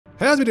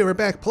How's we doing? We're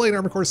back playing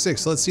Armored Core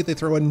 6. So let's see if they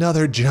throw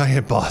another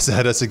giant boss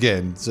at us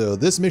again. So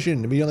this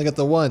mission, we only got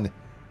the one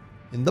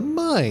in the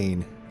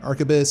mine.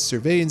 Arquebus,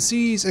 survey and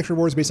seize, extra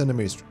rewards based on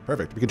enemies.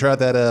 Perfect. We can try out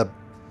that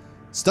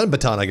stun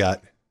baton I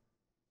got.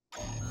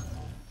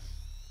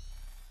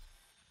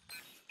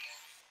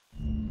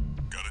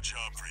 Got a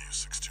job for you,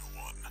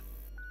 621.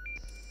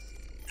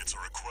 It's a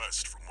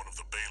request from one of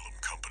the Balaam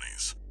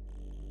companies.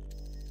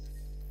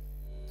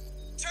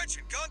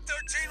 Attention, Gun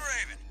 13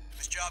 Raven.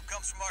 This job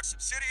comes from our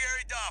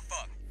subsidiary,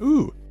 Dafeng.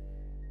 Ooh.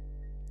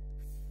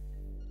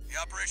 The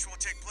operation will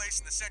take place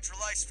in the central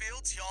ice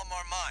fields,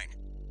 Yalmar Mine.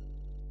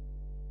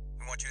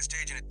 We want you to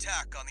stage an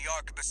attack on the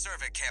Arquebus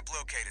survey camp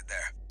located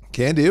there.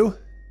 Can do.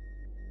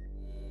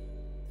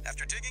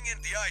 After digging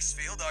into the ice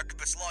field,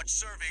 Arquebus launched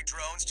survey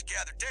drones to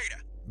gather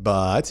data.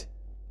 But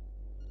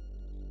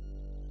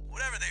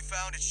Whatever they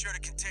found is sure to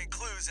contain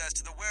clues as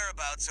to the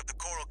whereabouts of the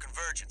coral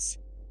convergence.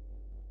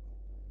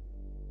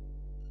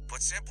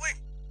 Put simply,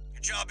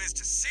 your job is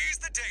to seize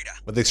the data.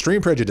 with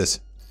extreme prejudice.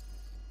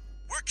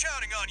 We're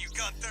counting on you,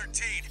 Gun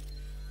 13.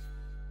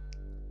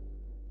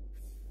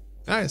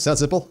 Alright, sounds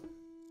simple.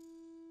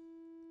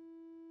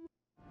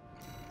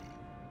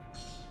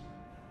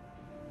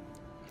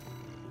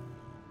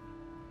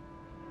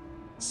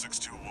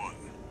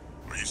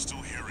 Are you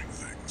still hearing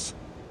things?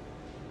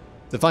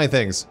 Define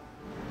things.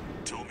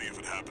 Tell me if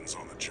it happens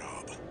on the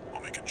job.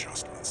 I'll make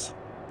adjustments.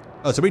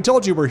 Oh, so we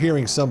told you we're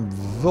hearing some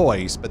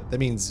voice, but that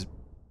means...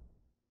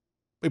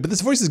 Wait, but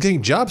this voice is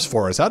getting jobs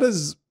for us. How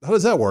does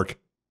that work?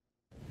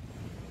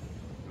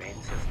 Main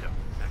system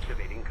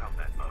activating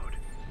combat mode.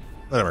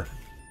 Whatever.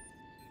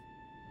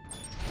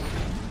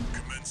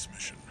 Commence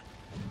mission.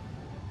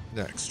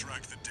 Yeah.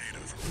 Extract the data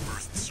from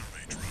Earth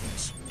survey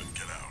drones, then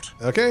get out.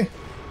 Okay.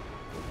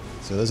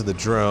 So those are the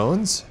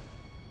drones.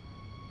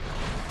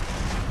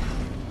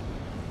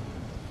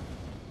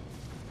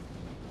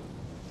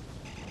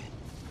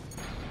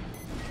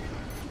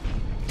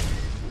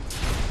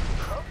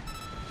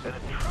 An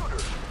intruder.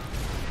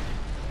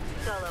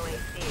 Solo AC.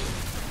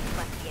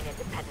 Must be an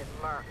independent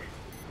merc.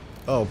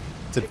 Oh,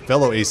 it's a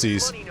fellow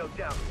ACs. Money, no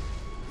doubt.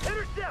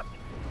 Intercept.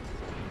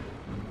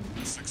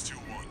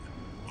 621.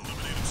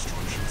 Eliminate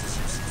obstructions as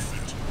you see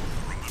fit.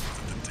 Remember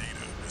that the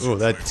data is Ooh,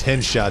 that your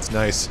 10 shot's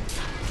nice.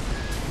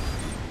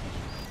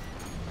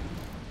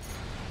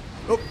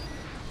 Oh.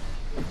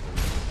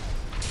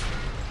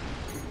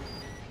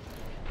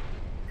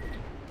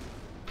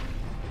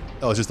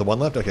 Oh, it's just the one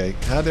left? Okay.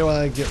 How do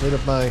I get rid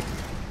of my...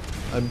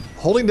 I'm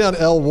holding down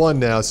L1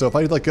 now, so if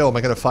I let go, am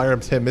I going to fire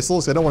 10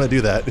 missiles? I don't want to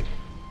do that. There.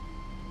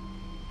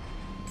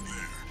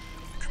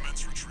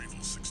 Commence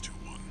retrieval,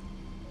 621.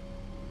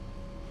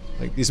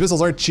 Like, these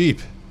missiles aren't cheap.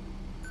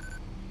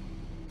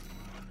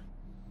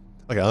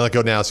 Okay, I'll let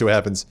go now, see what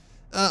happens.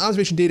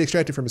 Observation data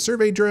extracted from a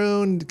survey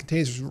drone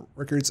contains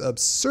records of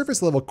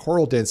surface level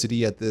coral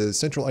density at the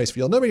central ice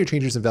field. No major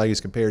changes in values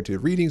compared to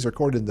readings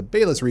recorded in the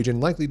Bayless region,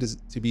 likely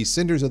to be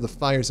cinders of the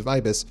fires of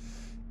Ibis.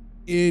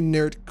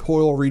 Inert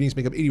coral readings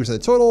make up 80% of the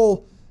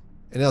total,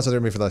 and also they're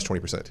made for the last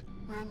 20%.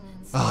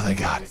 Oh, thank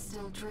God.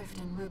 Still drift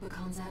in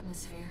Rubicon's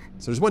atmosphere.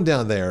 So there's one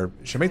down there.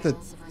 Should I make the...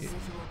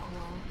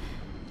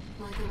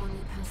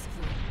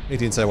 Make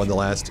the inside one the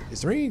last.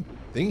 Is there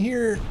anything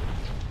here?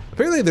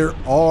 Apparently there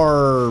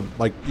are,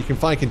 like, you can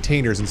find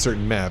containers in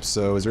certain maps,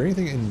 so is there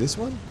anything in this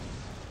one?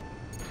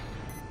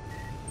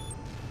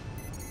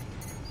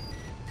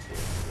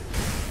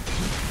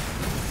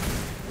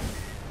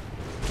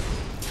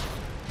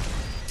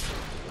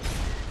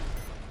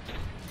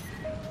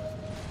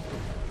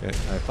 Okay,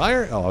 I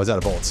fire? Oh, I was out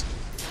of bullets.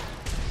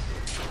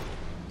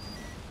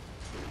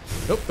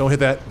 Nope, don't hit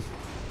that.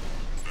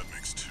 That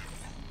makes 2.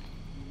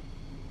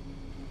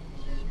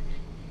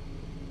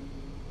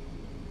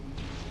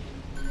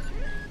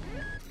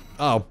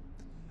 Oh.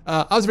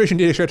 Observation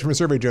data extracted from a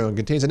survey drone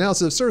contains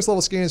analysis of surface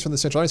level scans from the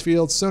central ice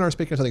field. Sonar is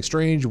picking up something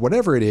strange.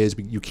 Whatever it is,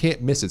 you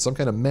can't miss it. Some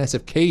kind of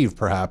massive cave,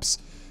 perhaps.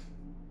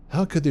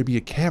 How could there be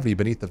a cavity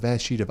beneath the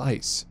vast sheet of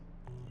ice?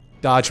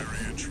 Dodge.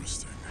 Very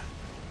interesting.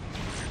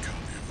 Make a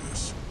copy of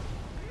this.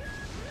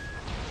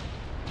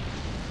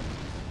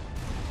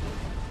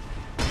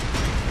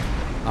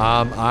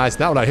 It's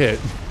not what I hit.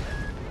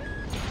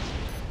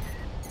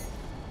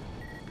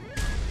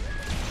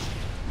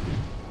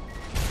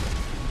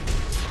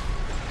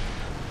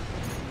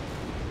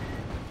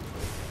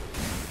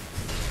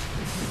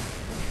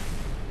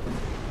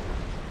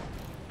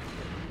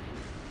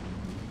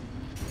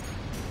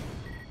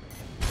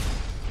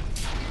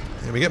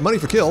 And we get money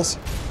for kills.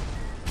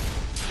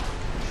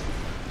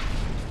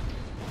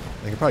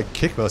 I could probably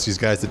kick most of these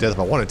guys to death if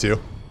I wanted to.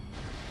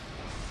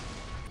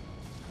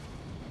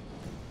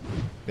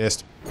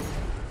 Missed.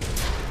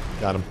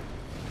 Got him.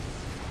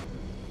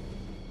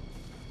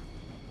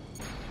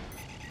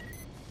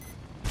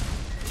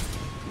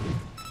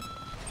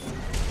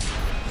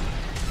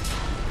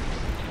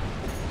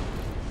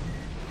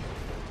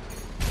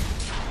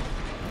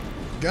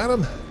 Got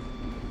him.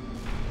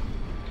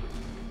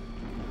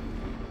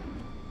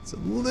 It's a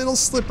little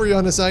slippery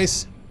on this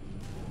ice.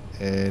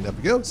 And up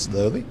we go,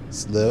 slowly,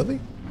 slowly,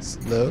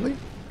 slowly.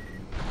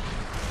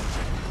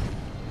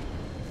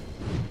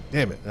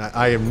 Damn it.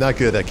 I am not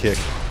good at that kick.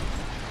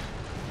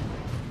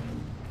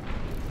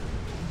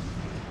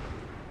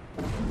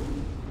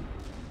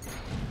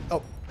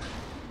 Oh.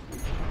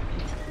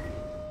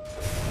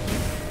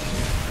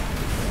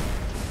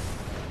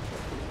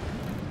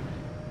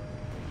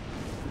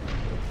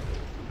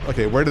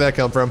 Okay, where did that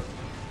come from?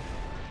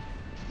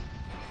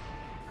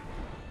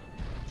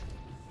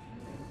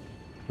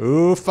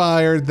 Who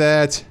fired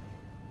that?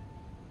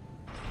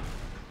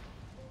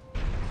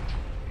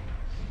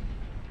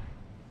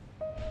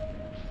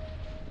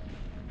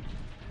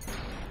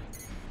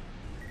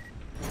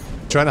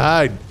 Trying to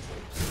hide.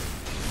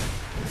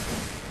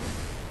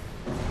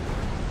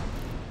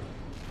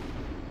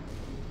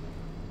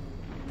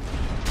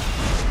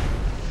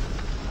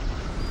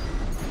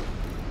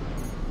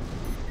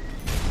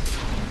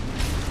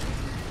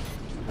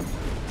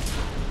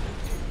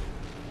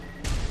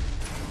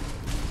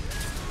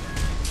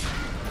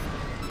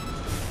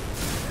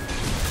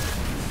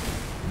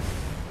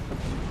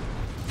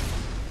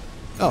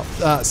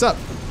 Oh, sup?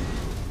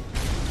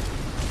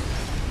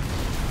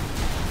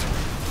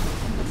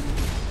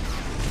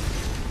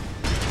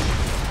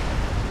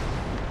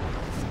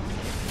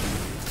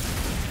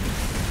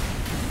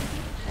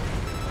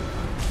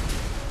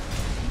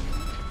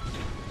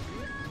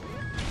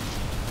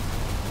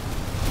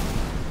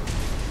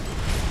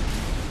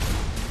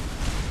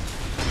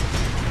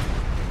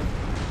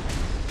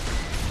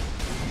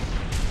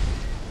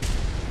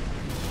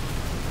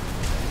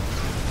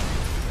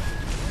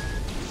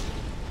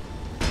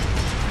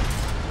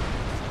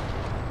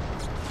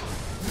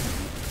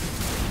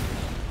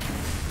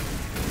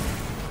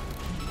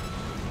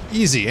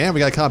 Easy, and we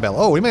got a combat.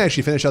 Oh, we might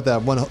actually finish out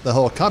that the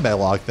whole combat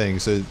log thing,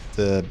 so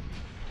to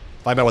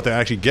find out what they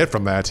actually get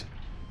from that.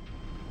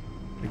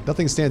 Like,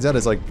 nothing stands out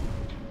as like,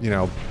 you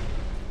know,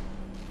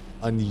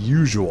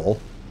 unusual.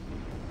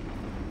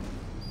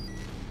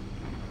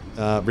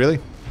 Really?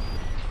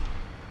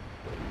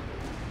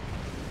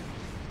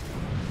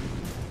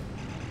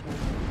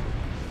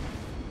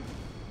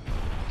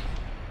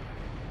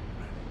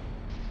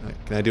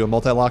 Alright, can I do a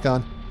multi-lock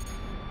on?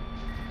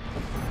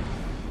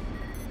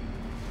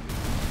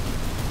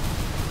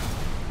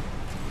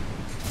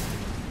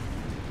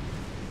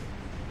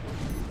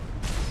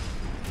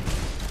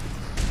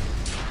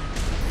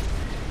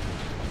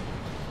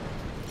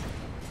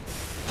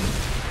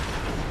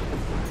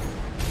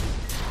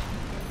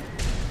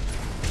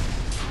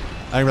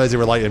 I didn't realize they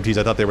were light MPs.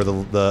 I thought they were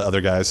the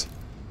other guys.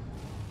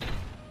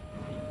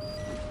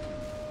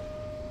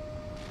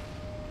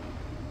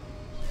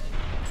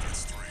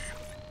 That's 3.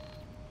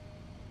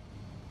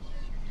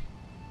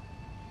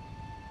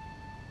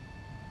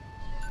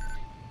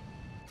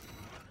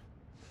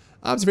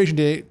 Observation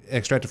data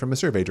extracted from a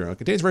survey drone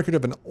contains record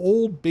of an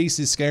old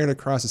bases scattered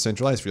across the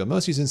central ice field.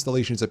 Most of these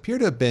installations appear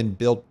to have been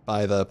built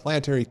by the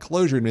Planetary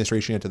Closure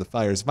Administration after the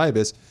fires of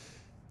Ibis.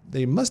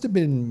 They must have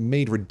been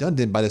made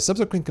redundant by the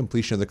subsequent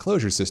completion of the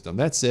closure system.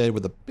 That said,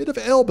 with a bit of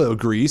elbow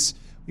grease,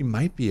 we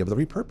might be able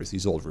to repurpose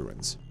these old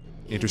ruins.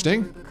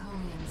 Interesting. Even the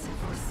Rubiconians have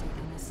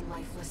forsaken this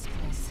lifeless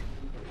place.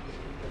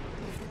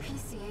 If the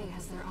PCA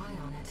has their eye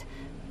on it,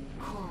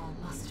 Coral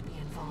must be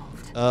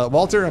involved.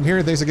 Walter, I'm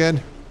hearing things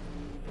again.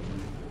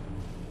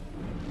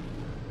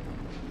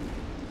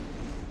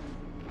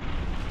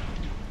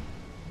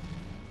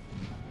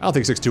 I don't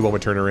think 621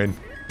 would turn her in.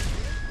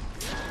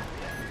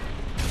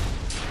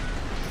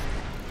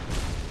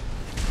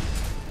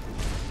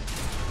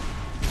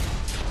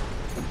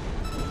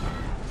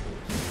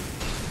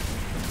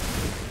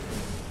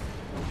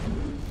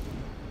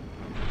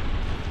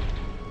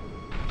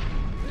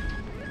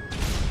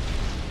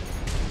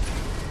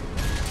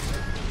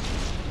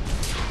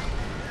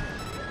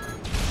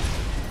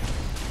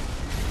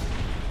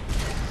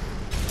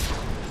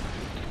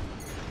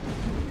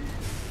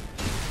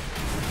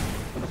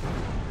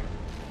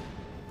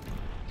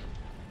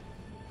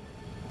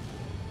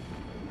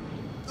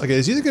 Okay,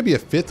 there's either going to be a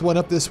 5th one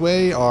up this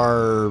way,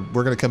 or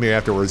we're going to come here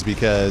afterwards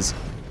because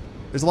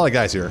there's a lot of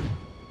guys here.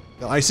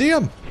 Oh, I see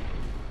him!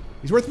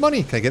 He's worth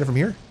money. Can I get it from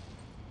here?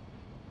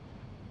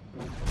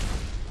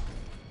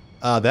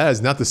 That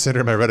is not the center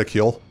of my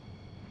reticule.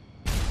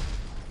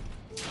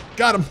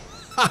 Got him!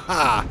 Ha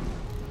ha!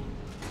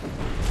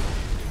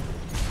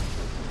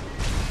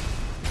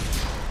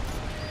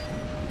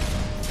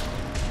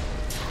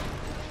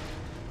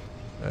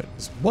 Alright,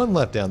 there's one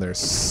left down there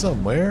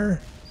somewhere.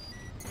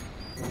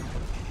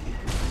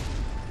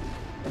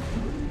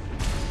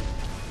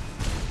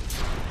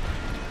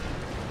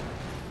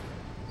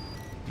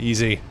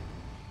 Easy.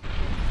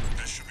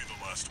 This should be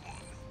the last one.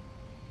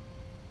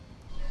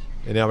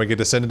 And now we get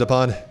descended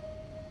upon.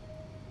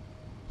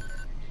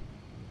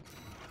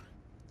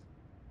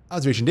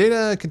 Observation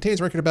data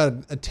contains record about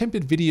an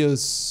attempted video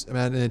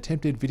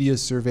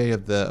survey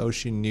of the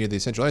ocean near the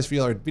central ice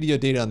field. Our video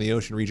data on the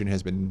ocean region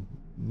has been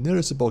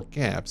noticeable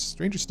gaps.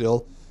 Stranger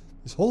still,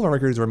 this whole of our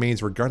records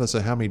remains regardless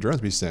of how many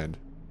drones we send.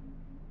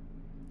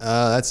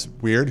 That's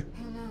weird.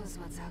 Who knows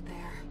what's out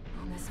there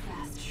on this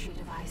vast sheet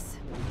of ice?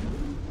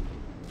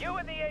 You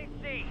in the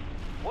AC!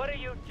 What are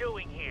you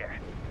doing here?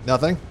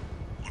 Nothing.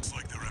 Looks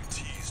like their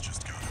MTs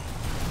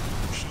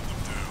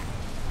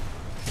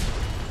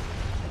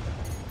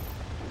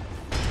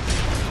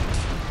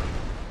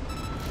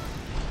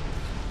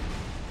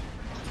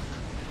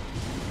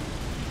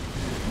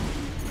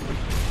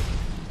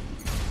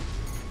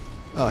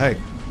Oh, hey.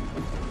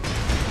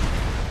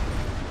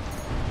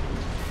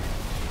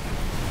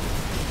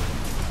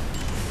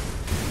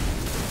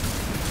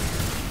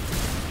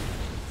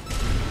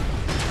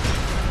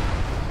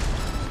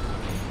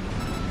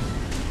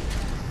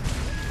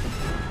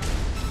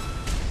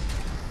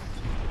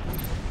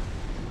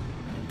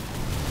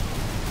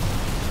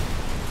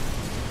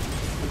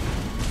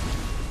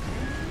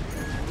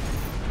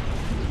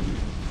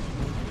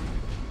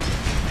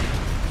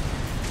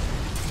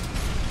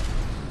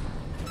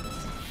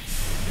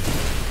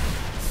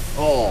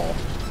 Oh.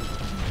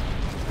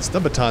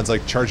 Stun baton's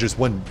like charges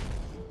one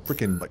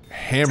freaking like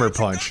hammer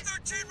punch.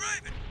 13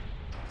 Raven.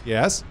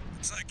 Yes?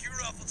 Looks like you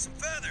ruffled some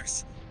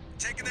feathers.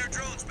 Taking their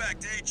drones back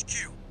to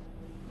HQ.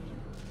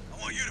 I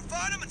want you to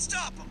find them and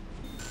stop them.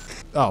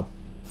 Oh.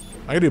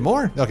 I can do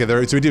more? Okay,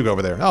 there, so we do go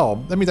over there.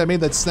 Oh, that means I made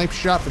that snipe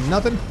shot for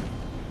nothing?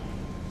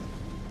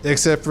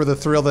 Except for the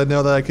thrill to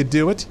know that I could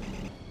do it.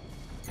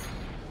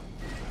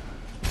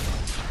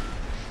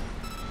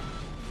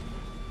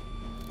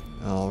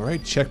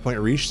 Alright, checkpoint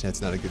reached.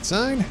 That's not a good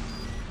sign.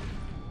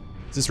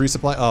 Is this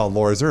resupply? Oh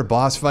lord, is there a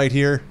boss fight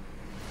here?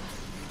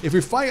 If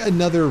we fight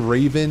another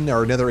Raven,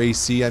 or another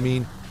AC, I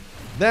mean,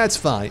 that's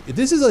fine. If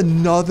this is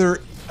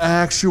another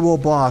actual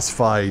boss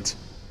fight.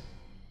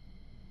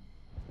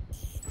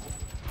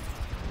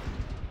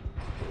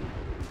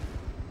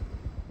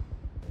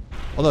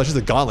 Oh no, it's just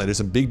a gauntlet. There's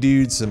some big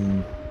dudes,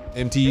 some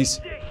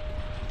MTs.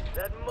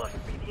 That must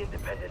be the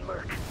independent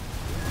merc.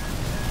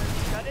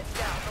 Shut it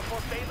down before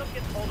Balaam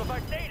gets hold of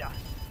our data.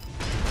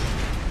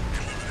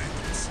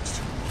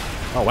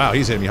 Oh wow,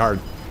 he's hitting me hard.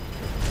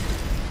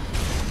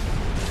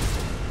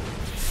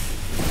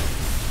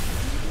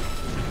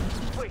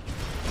 Wait.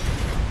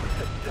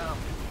 Sit down.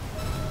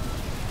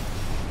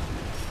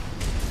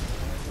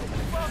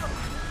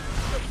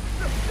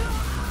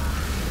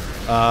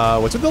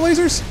 What's with the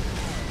lasers?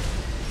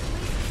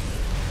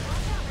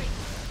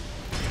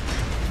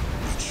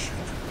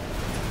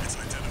 It's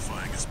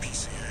identifying as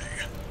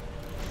PCA.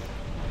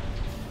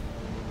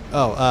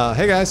 Oh,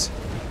 hey guys.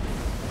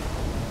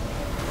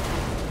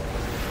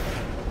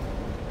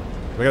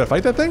 We gotta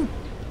fight that thing?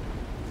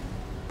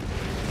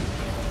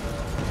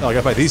 Oh, I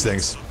gotta fight these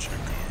things. Subject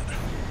guard.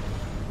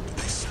 Did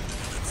they send in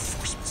an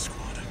enforcement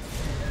squad?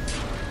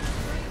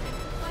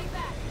 Fight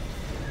back.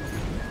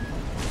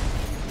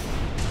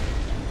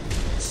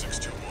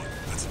 621.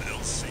 That's an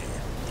LC.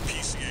 The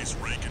PCA's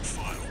rank and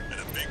file, and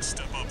a big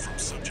step up from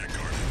subject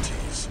guard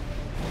MTs.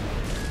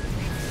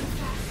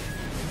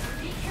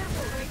 Be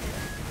careful, Raven.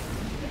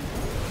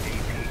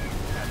 AP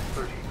at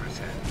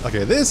 30%.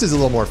 Okay, this is a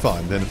little more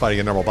fun than fighting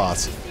a normal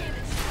boss.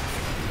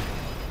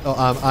 Oh,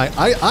 I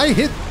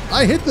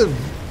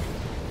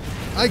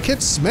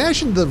kept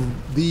smashing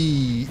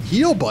the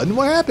heal button.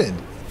 What happened?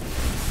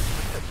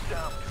 Sit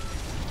down.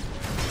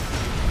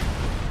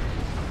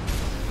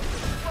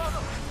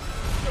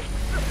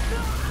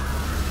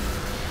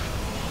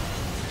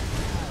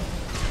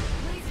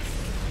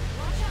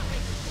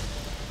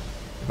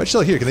 If I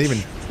chill here, can they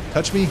even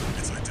touch me?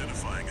 It's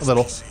identifying as A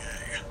little.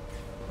 PCA.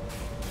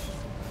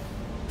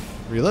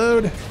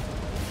 Reload.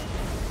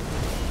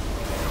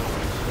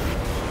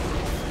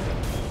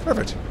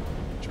 Perfect. Should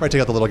probably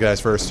take out the little guys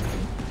first.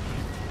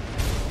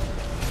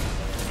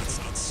 That's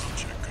not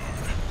subject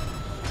guard.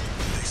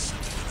 They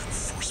sent in an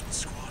enforcement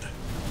squad.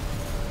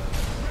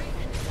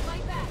 Raven,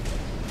 fight back.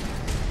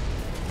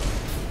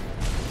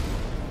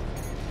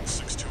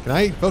 621. Can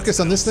I focus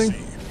on this thing?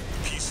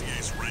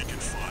 PCA's rank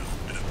and file,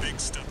 and a big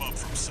step up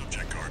from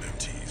subject guard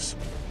MTs.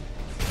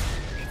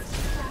 It's too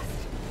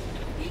fast.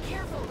 Be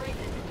careful, Raven.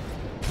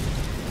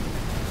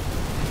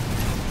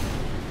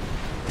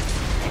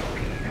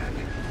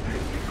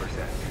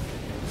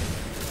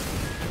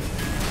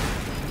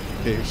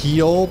 Okay,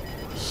 heal.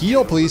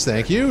 Heal, please.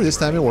 Thank you. This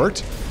time it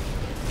worked.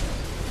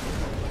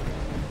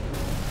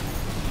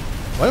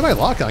 Why did my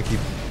lock-on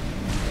keep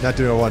not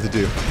doing what I wanted to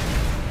do?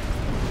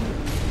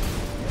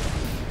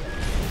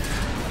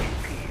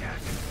 AP at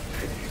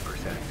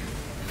 50%.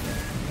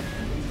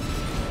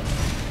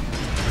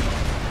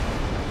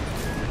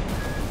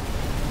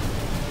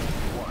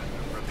 One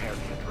repair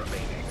kit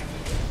remaining.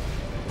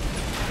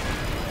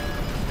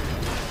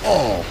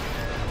 Oh.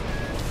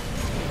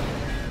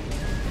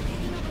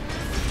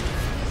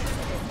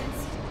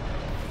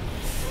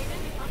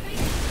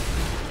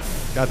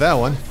 Got that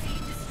one. Feed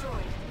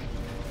destroyed.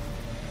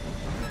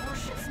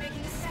 Warship's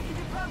making a second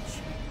approach.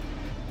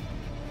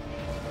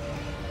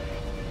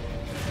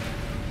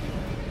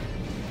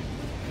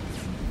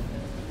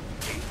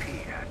 AP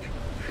at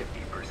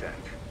 50%.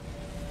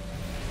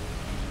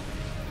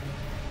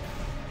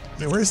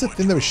 Man, where's the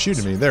thing that was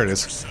shooting me? There it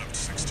is. Intercept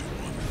 621.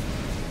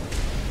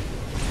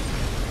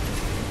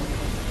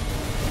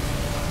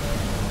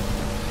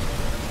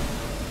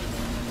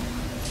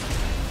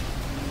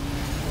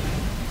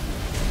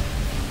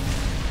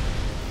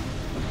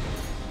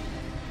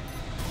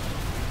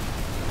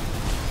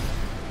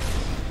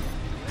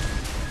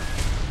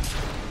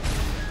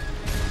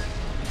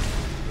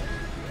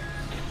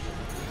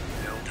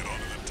 Get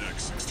onto the deck,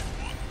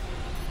 621.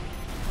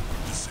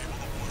 Disable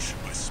the warship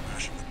by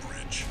smashing the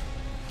bridge.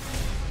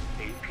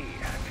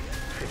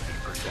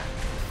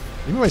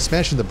 Even by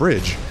smashing the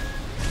bridge.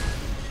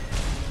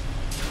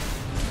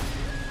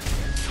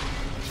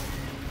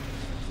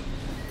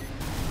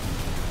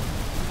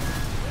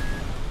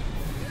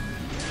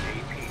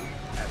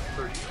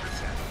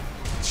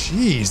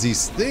 Jeez,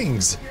 these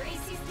things.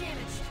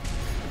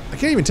 I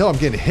can't even tell I'm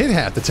getting hit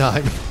half the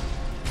time.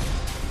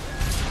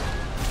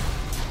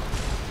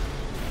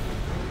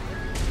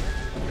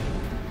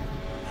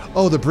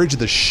 Oh, the bridge of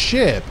the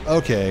ship.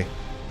 Okay.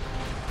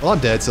 Well, I'm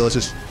dead, so let's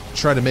just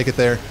try to make it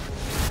there.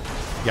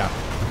 Yeah.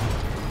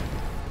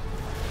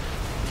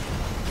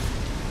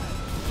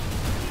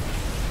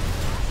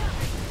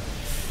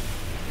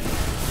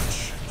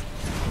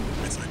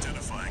 It's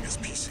identifying as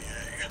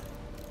PCA.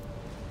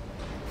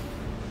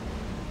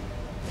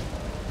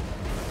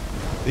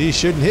 These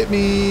shouldn't hit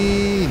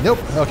me. Nope.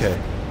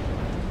 Okay.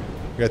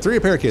 We got 3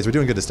 repair kits. We're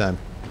doing good this time.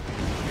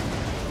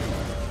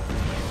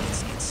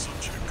 It's not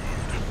subject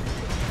guard.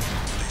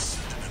 They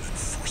sent in an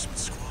enforcement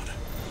squad.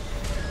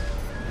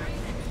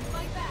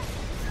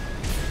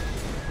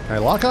 Can I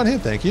lock on him?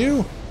 Thank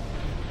you.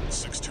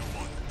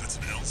 621, that's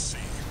an LC.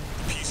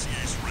 The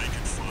PCA's rank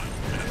and file,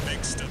 and a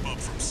big step up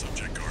from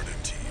subject guard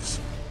MTs.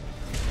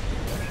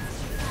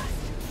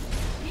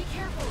 Be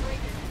careful,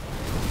 Raven.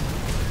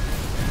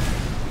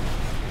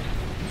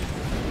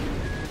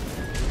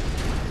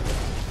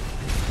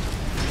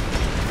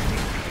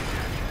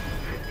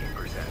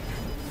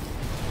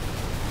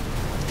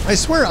 I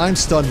swear I'm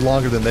stunned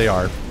longer than they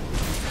are.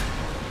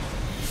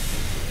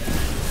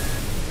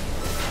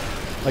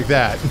 Like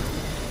that.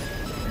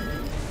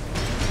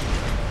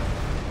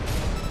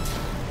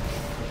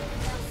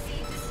 LC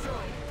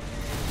destroyed.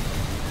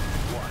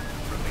 One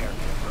repair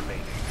kit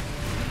remaining.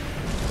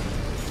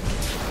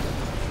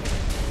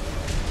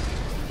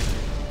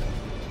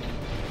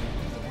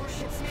 The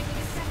warship's making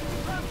a second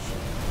approach.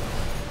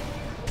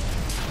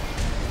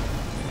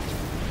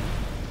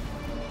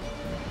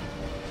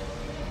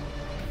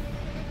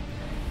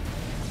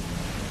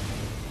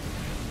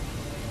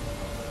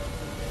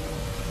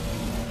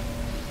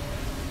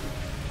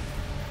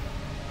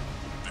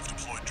 They've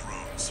deployed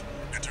drones.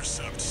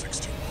 Intercept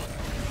 621.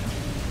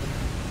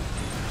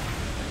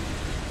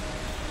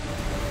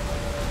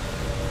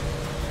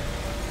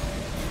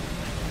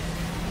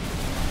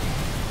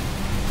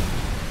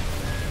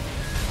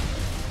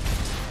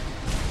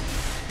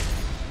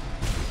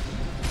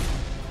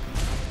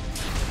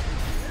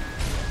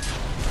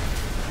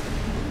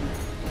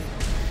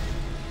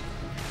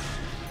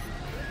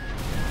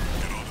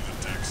 Get onto the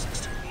deck,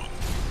 621.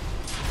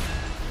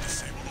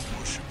 Disable the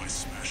warship by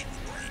smashing the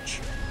bridge.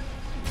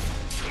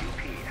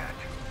 AP at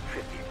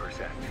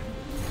 50%.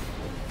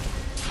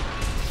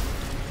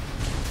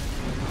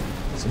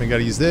 Somebody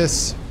gotta use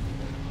this.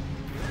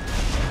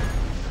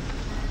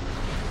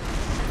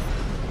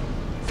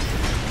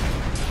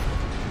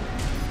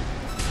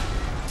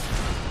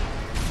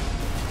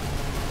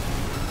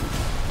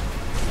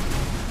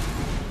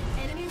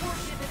 Enemy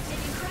warship is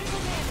taking critical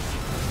damage.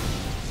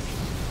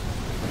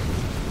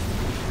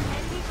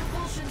 Enemy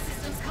propulsion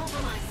systems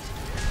compromised.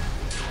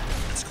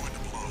 It's going to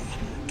blow.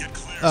 Get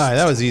clear. Alright,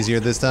 that was easier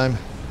this time.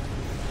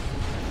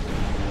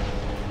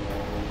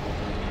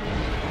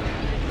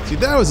 See,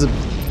 that was a...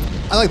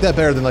 I like that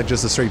better than like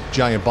just a straight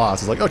giant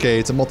boss. It's like, okay,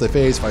 it's a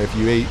multi-phase, fight a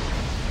few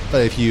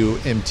fight a few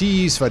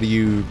MTs, fight a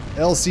few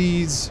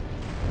LCs.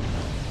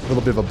 A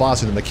little bit of a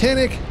boss with a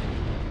mechanic.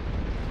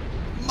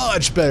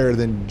 Much better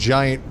than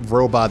giant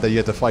robot that you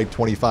have to fight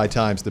 25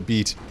 times to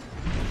beat.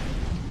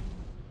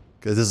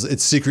 Because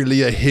it's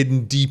secretly a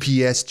hidden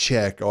DPS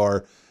check,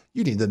 or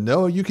you need to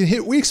know you can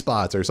hit weak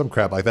spots, or some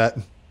crap like that.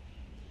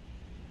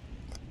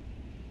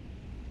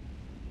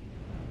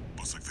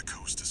 Looks like the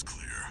coast is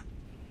clear.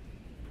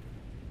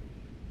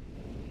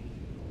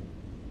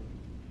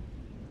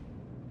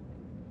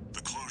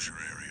 The closure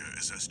area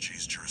is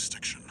SG's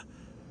jurisdiction.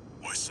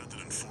 Why send an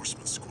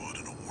enforcement squad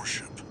in a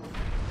warship?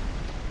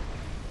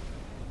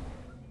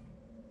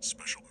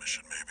 Special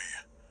mission, maybe?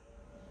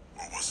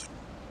 Or was it?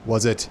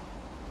 Was it?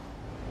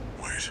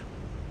 Wait.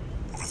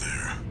 Over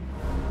there.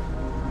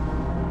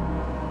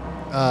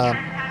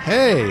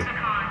 Hey! This is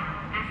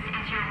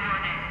your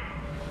warning.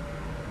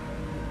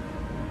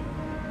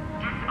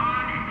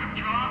 Disarm and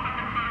withdraw from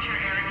the closure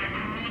area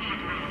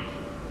immediately.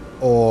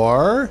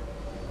 Or...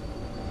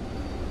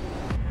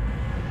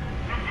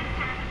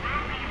 Resistance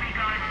will be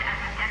regarded as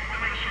a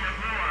declaration of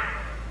war.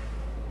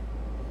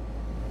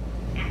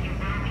 And you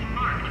will be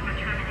marked for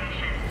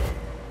termination.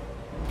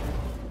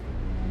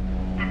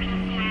 The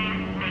PCA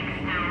makes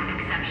no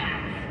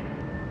exceptions.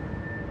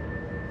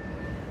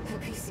 The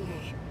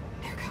PCA.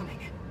 They're coming.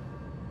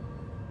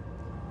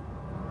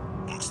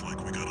 Looks like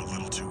we got a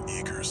little too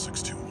eager,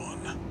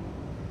 621.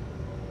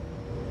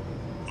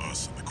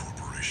 Us and the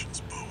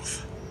corporations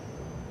both.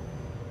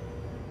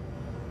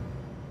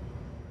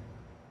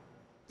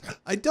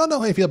 I don't know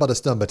how you feel about a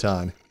stun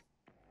baton.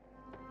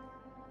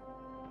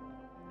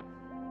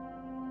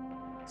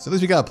 So at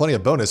least we got plenty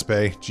of bonus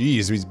pay.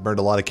 Jeez, we burned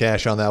a lot of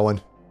cash on that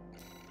one.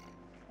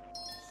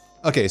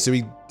 Okay, so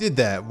we did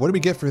that. What did we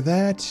get for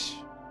that?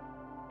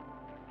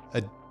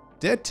 A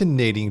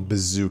Detonating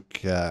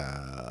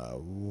bazooka.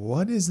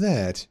 What is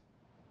that?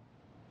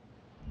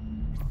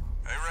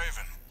 Hey,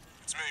 Raven.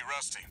 It's me,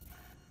 Rusty.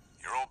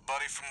 Your old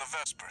buddy from the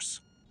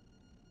Vespers.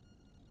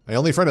 My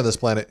only friend on this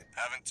planet.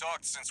 Haven't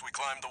talked since we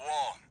climbed the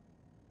wall.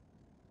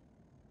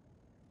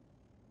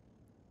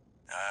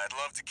 I'd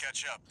love to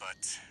catch up,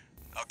 but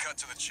I'll cut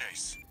to the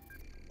chase.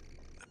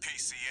 The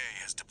PCA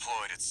has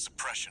deployed its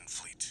suppression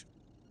fleet.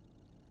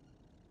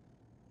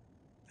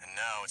 And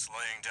now it's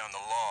laying down the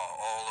law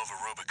all over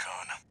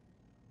Rubicon.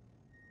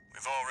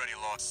 We've already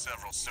lost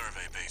several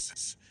survey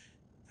bases,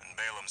 and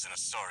Balam's in a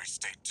sorry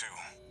state too.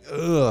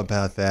 Ugh,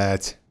 about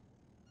that.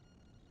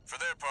 For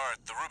their part,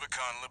 the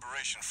Rubicon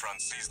Liberation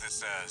Front sees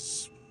this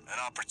as an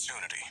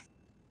opportunity.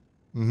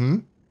 Mm-hmm.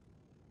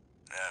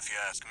 If you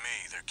ask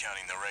me, they're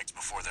counting their eggs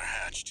before they're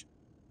hatched.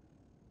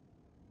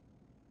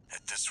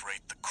 At this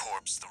rate, the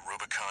Corps, the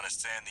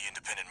Rubiconists, and the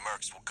independent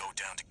mercs will go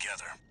down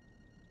together.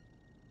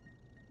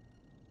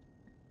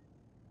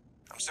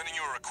 I'm sending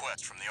you a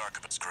request from the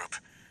Archibus group.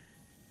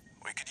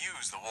 We could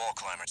use the wall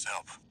climbers'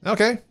 help.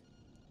 Okay.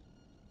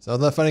 So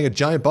I'm not fighting a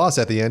giant boss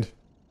at the end.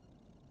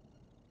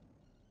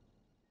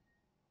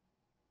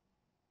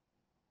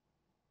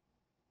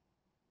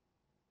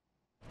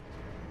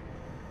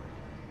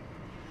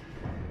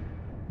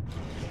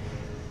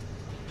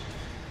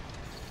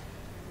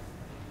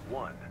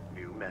 One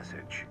new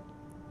message.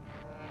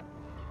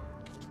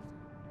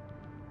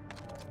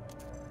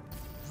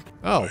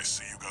 Oh. I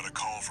see you got a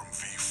call from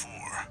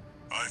V4.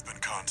 I've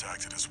been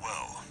contacted as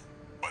well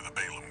by the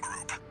Balam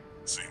group.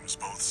 Seems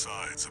both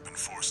sides have been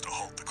forced to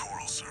halt the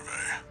coral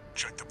survey.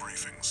 Check the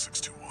briefing,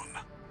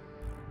 621.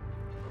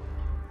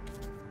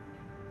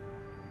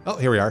 Oh,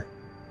 here we are.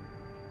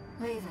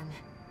 Raven,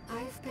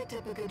 I've picked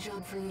up a good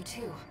job for you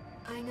too.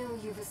 I know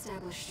you've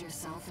established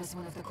yourself as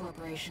one of the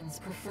corporation's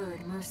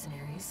preferred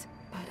mercenaries,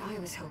 but I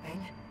was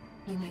hoping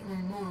you might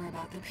learn more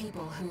about the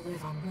people who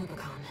live on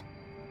Rubicon.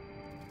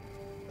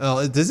 Oh,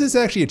 is this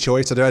actually a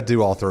choice, or do I have to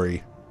do all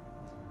three?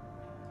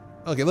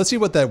 Okay, let's see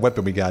what that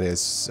weapon we got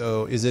is.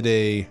 So, is it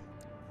a...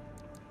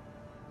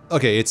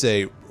 Okay, it's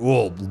a...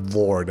 Oh,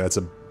 Lord, that's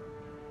a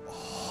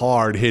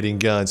hard-hitting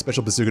gun.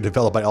 Special bazooka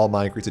developed by All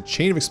Mind creates a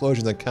chain of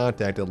explosions on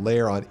contact and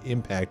layer on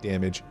impact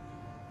damage.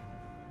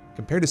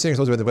 Compared to standard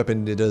explosive with the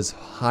weapon, it does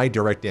high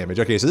direct damage.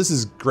 Okay, so this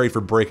is great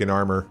for breaking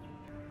armor.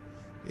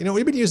 You know,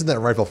 we've been using that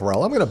rifle for a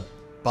while. I'm gonna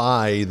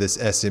buy this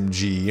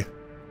SMG.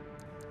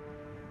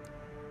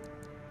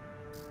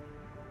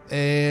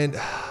 And...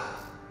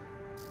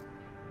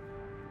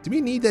 do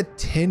we need that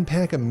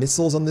 10-pack of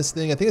missiles on this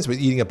thing? I think it's with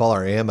eating up all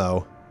our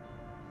ammo.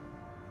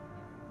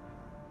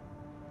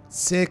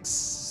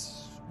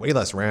 6... way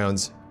less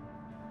rounds.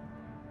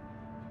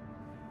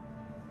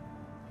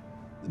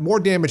 More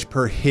damage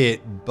per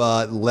hit,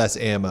 but less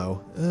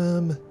ammo.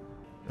 Alright,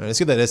 let's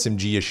give that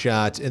SMG a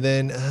shot. And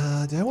then,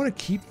 do I want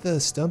to keep the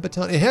stun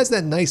baton? It has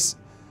that nice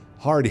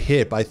hard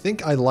hit, but I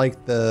think I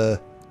like the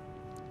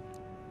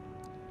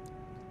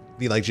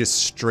like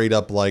just straight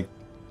up like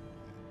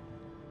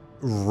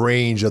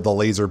range of the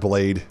laser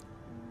blade.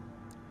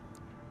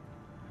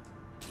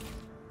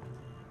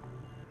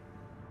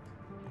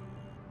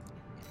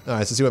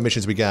 Alright, so let's see what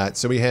missions we got.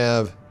 So we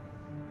have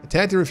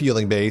attack the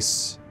refueling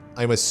base.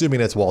 I'm assuming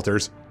that's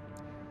Walter's.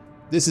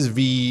 This is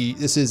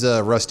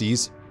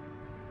Rusty's.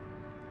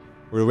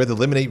 We're with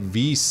eliminate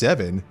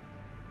V7.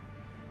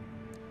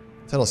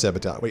 Tunnel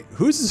sabotage. Wait,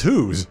 whose is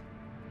whose?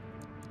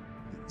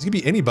 This could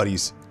be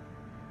anybody's.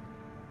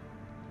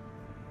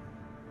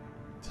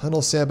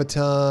 Tunnel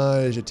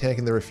sabotage,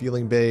 attacking the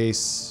refueling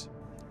base.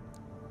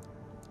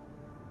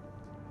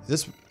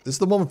 Is this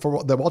the one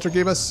that Walter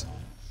gave us?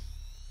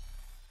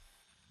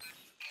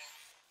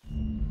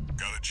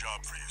 Got a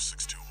job for you,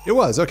 621. It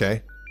was,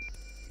 okay.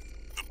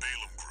 The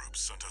Balam group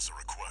sent us a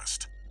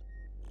request.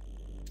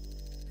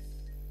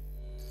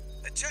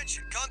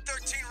 Attention, Gun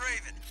 13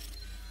 Raven.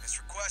 This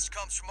request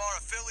comes from our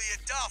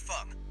affiliate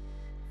Dafeng.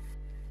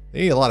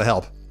 They need a lot of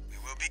help. We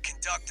will be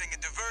conducting a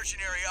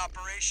diversionary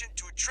operation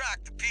to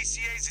attract the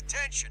PCA's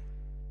attention.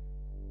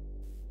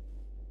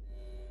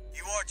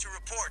 You are to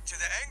report to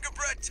the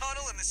Engelbrecht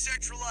Tunnel in the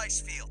Central Ice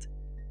Field.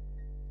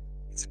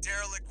 It's a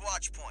derelict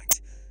watch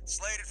point,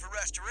 slated for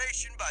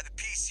restoration by the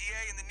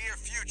PCA in the near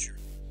future.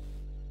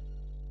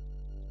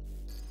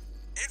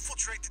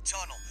 Infiltrate the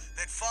tunnel,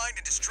 then find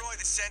and destroy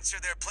the sensor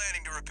they're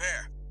planning to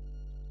repair.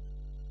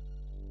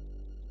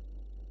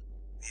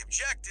 The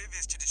objective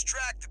is to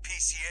distract the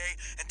PCA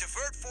and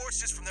divert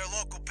forces from their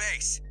local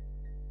base.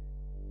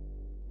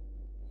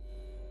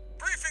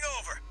 Briefing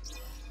over.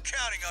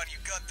 Counting on you,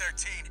 Gun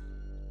 13.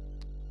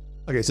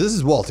 Okay, so this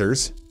is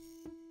Walter's.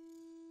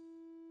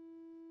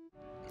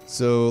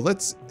 So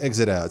let's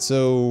exit out.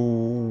 So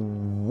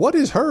what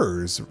is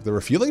hers? The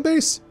refueling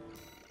base?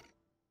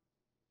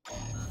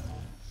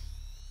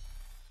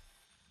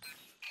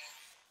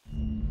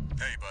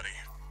 Hey, buddy.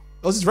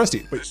 Oh, this is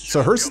Rusty. Wait, This so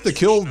job hers is comes to from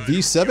kill Schneider of the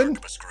V7?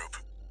 Archibus group.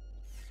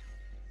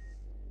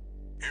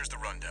 Here's the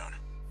rundown.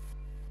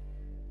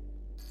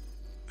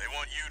 They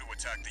want you to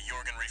attack the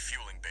Jorgen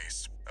refueling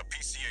base, a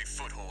PCA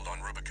foothold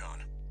on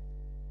Rubicon.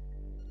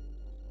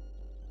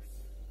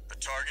 The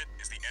target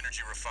is the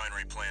energy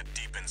refinery plant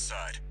deep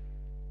inside.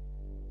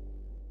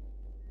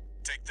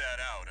 Take that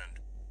out and,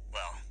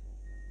 well,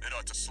 it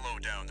ought to slow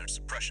down their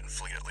suppression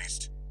fleet at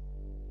least.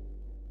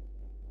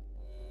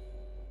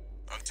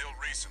 Until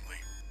recently,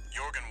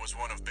 Jorgen was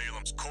one of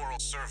Balam's coral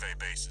survey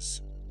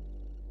bases.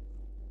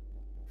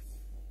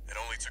 It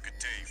only took a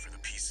day for the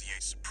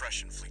PCA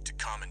suppression fleet to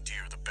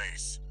commandeer the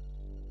base.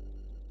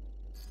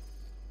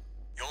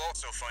 You'll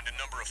also find a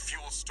number of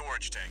fuel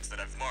storage tanks that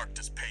I've marked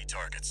as pay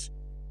targets.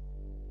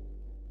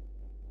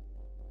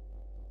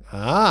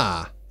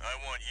 Ah. I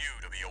want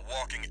you to be a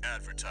walking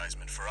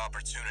advertisement for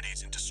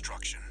opportunities in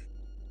destruction.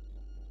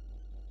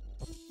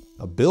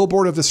 A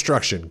billboard of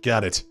destruction.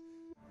 Got it.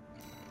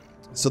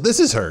 So this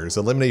is hers.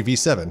 Eliminate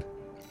V7.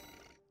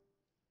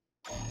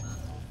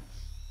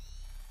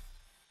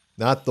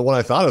 Not the one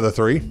I thought of the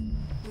three.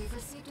 We've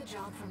received a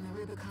job from the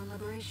Rubicon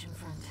Liberation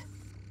Front.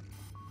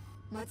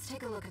 Let's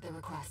take a look at the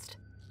request.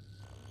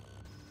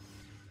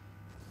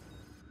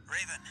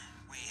 Raven,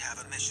 we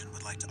have a mission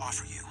we'd like to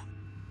offer you.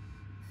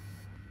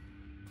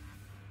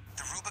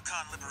 The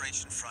Rubicon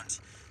Liberation Front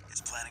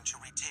is planning to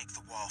retake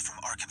the wall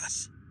from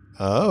Archibus.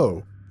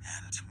 Oh.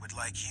 And would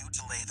like you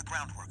to lay the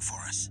groundwork for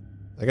us.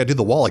 I gotta do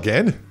the wall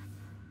again?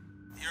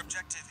 Your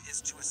objective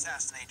is to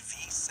assassinate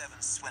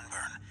V7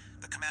 Swinburne,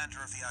 the commander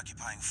of the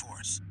occupying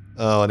force.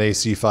 Oh, an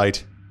AC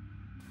fight.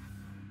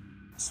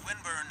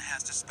 Swinburne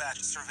has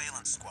dispatched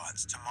surveillance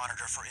squads to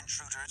monitor for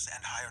intruders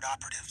and hired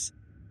operatives.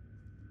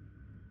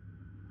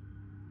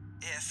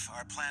 If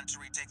our plan to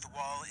retake the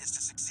wall is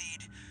to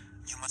succeed,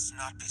 you must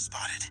not be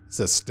spotted. It's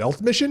a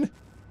stealth mission?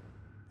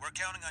 We're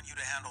counting on you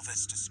to handle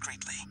this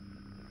discreetly.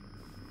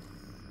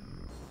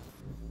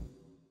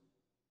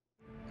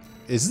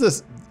 Is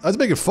this... I was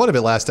making fun of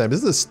it last time.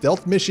 Is this a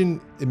stealth mission?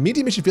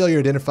 Immediate mission failure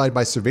identified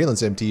by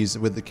surveillance MTs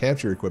with the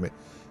capture equipment.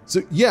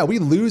 So, yeah, we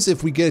lose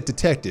if we get it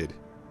detected.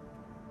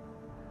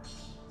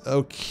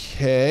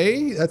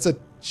 Okay, that's a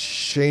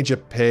change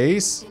of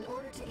pace. In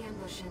order to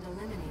ambush and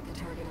eliminate the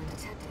target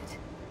undetected,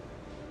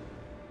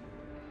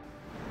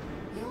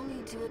 you'll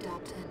need to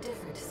adopt a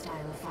different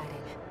style of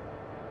fighting.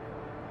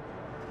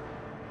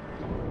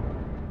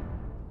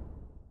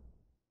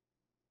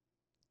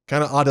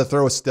 Kind of odd to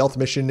throw a stealth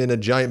mission in a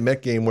giant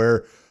mech game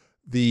where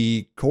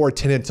the core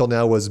tenet until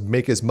now was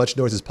make as much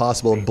noise as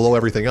possible and blow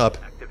everything up.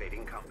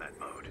 Activating combat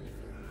mode.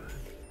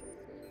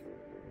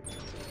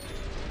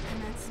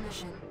 Commence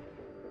mission.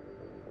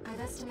 I've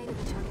estimated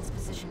the target's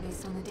position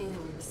based on the data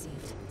we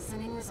received.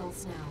 Sending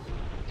results now.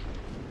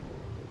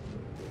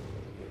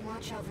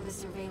 Watch out for the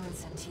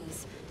surveillance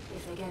MTs.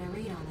 If they get a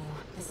read on you,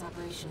 this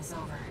operation is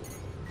over.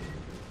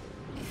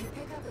 If you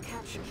pick up a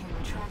capture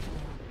camera tracking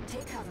you,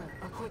 take cover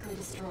or quickly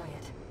destroy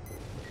it.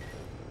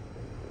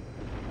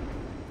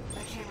 The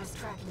camera's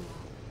tracking you.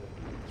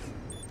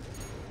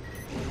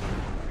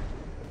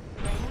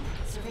 Raven,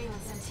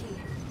 surveillance MT.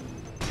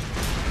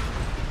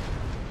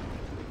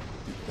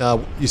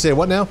 You say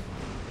what now?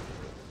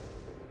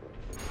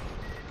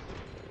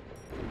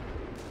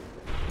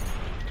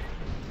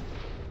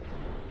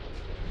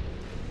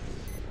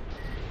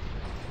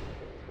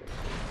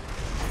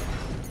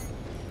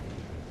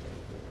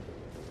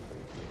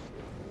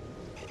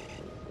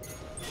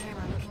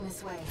 Camera looking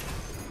this way.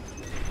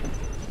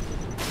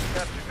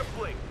 Capture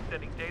complete.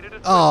 Sending data to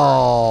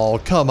Oh,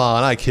 come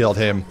on. I killed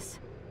him.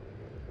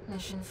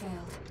 Mission failed.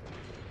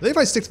 I think if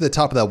I stick to the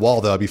top of that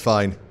wall, though, I'd be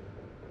fine.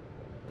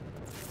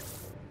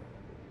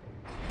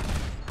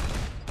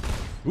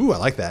 Ooh, I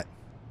like that.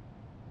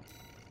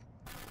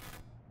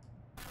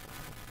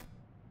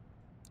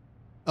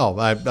 Oh,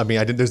 I mean,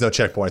 I didn't. There's no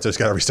checkpoint, so I just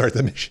gotta restart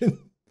the mission.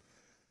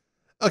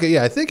 Okay,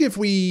 yeah, I think if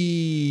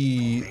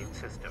we... Main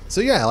system.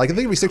 So yeah, like, I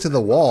think if we stick to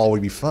the wall,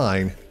 we'd be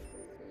fine.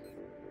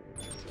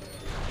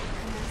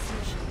 Commence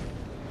mission.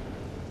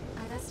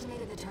 I've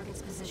estimated the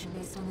target's position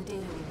based on the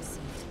data we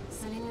received.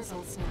 Sending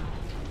results now.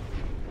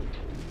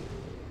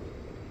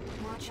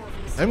 Watch out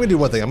for the I'm gonna do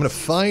one thing. I'm gonna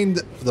find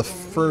the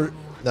first...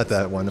 Not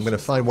that one. I'm gonna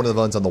find one of the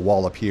ones on the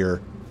wall up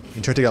here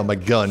and try to take out my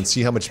gun,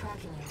 see how much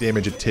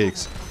damage it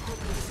takes.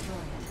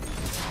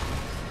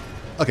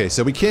 Okay,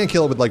 so we can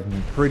kill it with, like,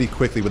 pretty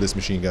quickly with this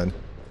machine gun.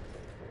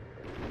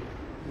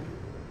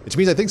 Which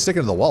means I think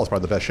sticking to the wall is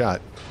probably the best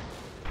shot.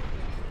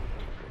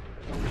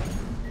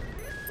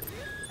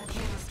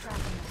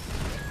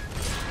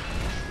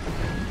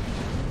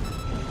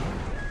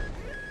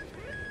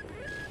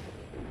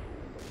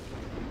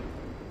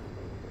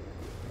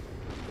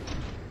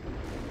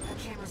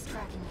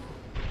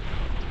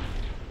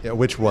 Yeah,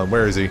 which one?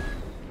 Where is he?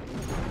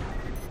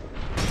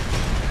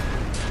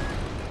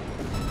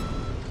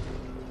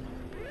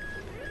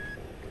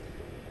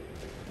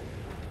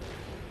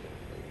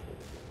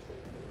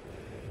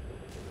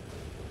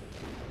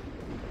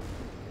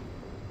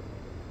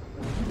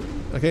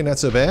 Okay, not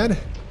so bad. No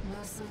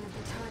sign of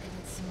the target,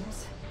 it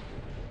seems.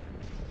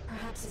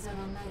 Perhaps he's out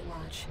on night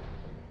watch.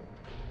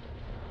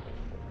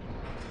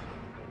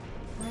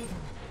 Raven,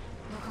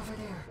 look over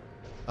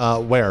there.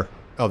 Where?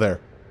 Oh, there.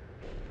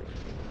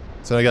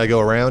 So I gotta go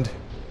around.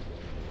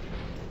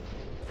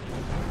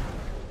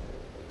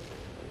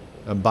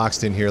 I'm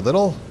boxed in here a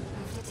little.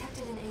 We've detected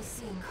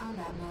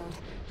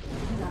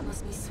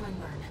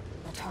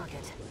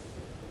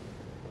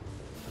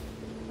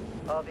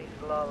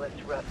flawless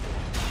Rusty.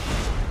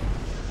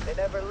 They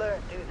never learn,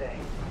 do they?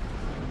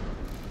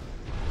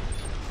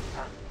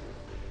 Huh.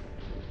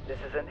 This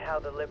isn't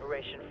how the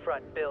Liberation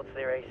Front builds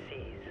their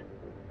ACs.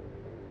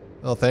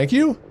 Well, thank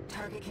you.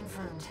 Target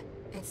confirmed.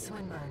 It's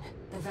Swinburne,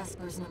 the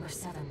Vesper's number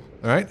 7.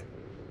 All right.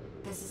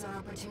 This is our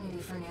opportunity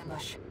for an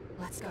ambush.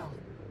 Let's go.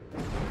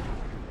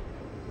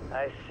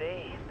 I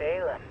see.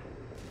 Balaam.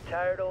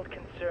 Tired old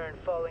concern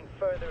falling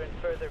further and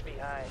further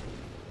behind.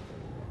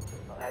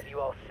 I'll have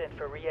you all sent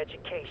for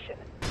re-education.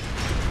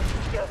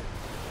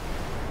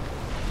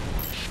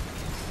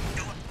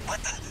 What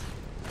the?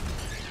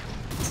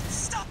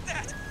 Stop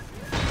that!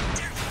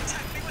 Dare you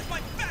attack me with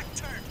my back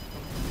turned?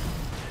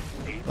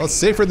 Well, it's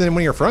safer than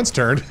when your front's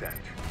turned.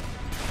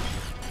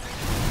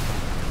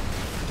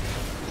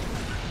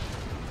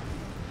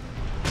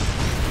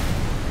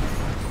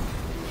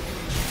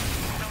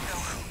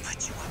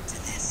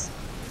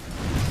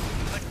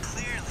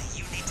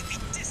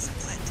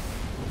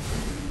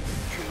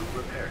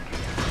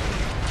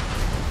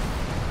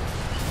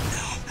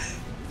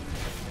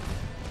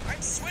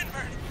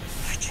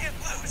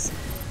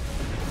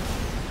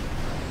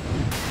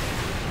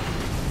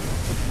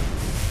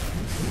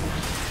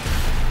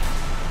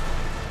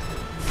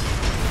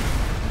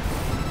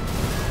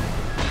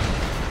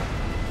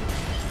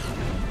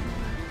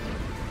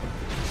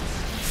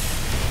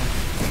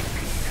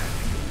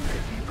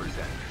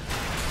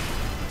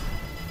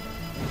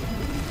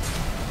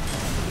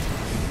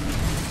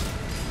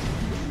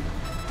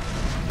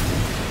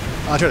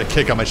 I tried to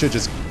kick him. I should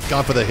have just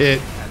gone for the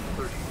hit.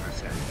 Got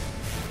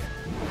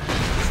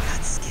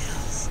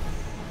skills.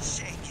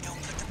 Shame you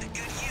don't put them to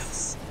good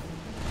use.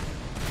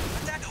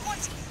 But that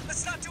wait!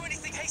 Let's not do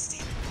anything hasty.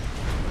 You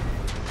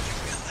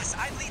realize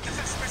I lead the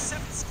Vesper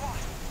 7 squad,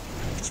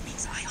 which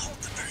means I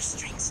hold the purse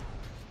strings.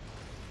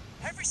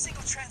 Every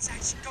single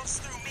transaction goes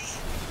through me.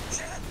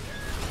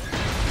 I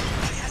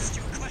asked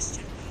you a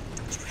question.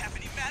 Don't you have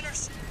any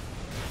manners?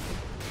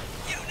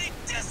 You need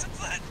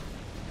discipline.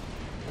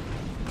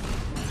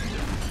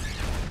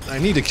 I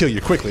need to kill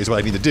you quickly is what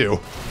I need to do.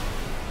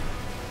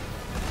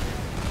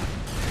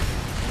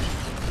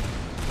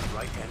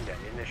 Right-hand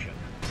ammunition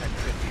at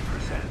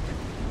 50%.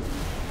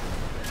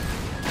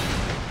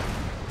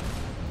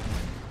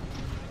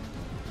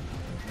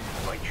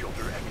 Right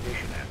shoulder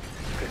ammunition at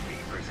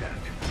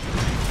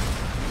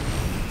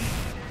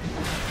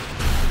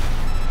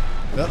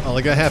 50%. Well,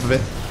 only got half of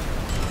it.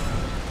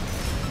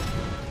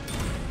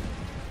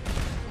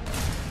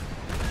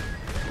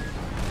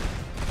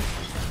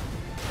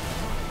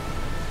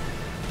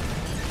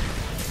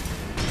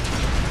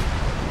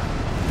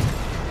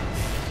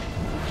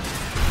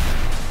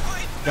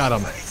 Got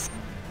him.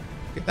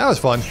 Okay, that was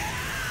fun.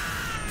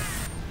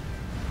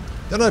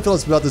 Don't know how I feel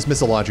about this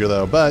missile launcher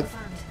though, but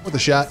worth a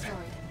shot.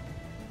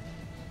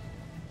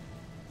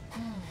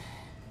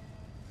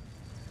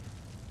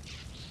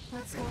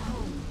 Let's go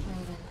home,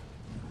 Raven.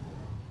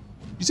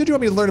 You said you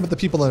want me to learn about the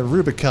people on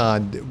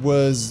Rubicon.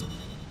 Was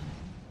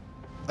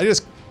I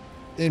just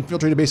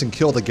infiltrated a base and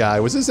killed a guy?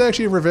 Was this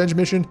actually a revenge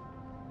mission?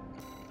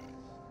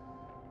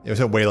 It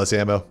was way less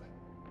ammo.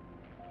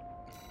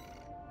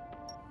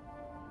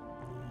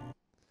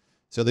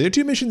 So there are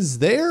 2 missions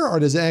there, or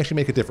does it actually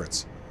make a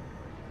difference?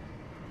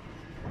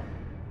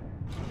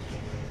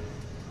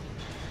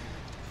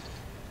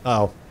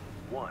 Oh.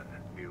 One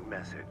new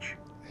message.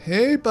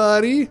 Hey,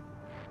 buddy.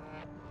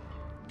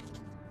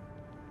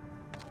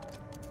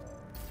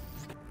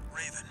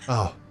 Raven.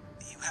 Oh.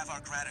 You have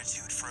our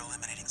gratitude for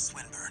eliminating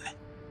Swinburne.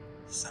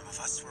 Some of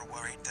us were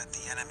worried that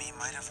the enemy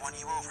might have won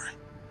you over,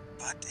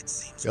 but it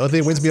seems The only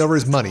thing that wins me over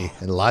is money,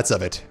 and lots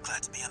of it.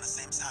 glad to be on the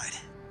same side.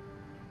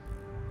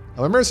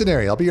 I'm a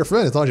mercenary. I'll be your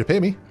friend as long as you pay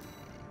me.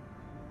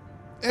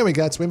 And we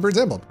got Swinburne's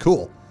emblem.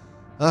 Cool.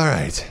 All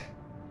right.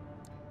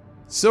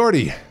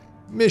 Sortie.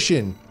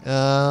 Mission.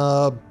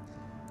 I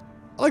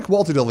like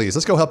Walter DeLees.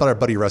 Let's go help out our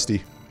buddy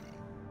Rusty.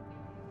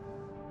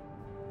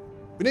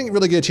 We didn't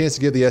really get a chance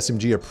to give the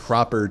SMG a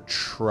proper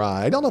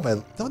try. I don't know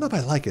if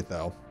I like it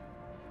though.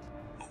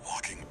 A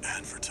walking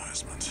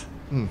advertisement.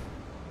 Hmm.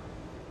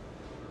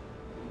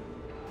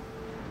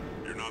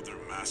 You're not their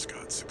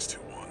mascot,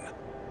 621.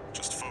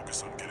 Just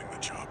focus on getting the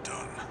job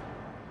done.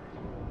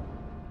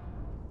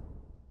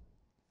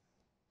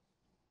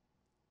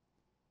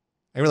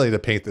 I really need to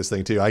paint this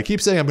thing too. I keep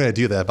saying I'm going to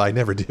do that, but I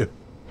never do.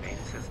 Main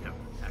system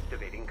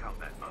activating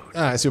combat mode.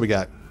 All right, let's see what we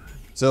got.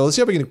 So let's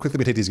see if we can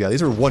quickly take these guys.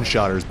 These were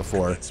one-shotters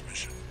before. Next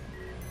mission.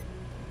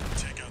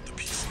 Take out the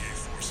PCA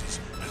forces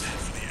and head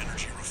for the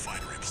energy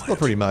refinery plant. Well,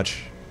 pretty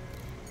much.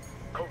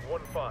 Code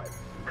 1-5.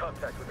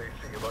 Contact with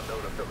AC of unknown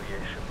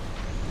affiliation.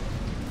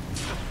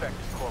 Suspect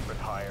corporate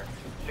hire.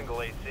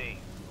 Single AC.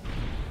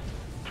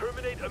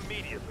 Terminate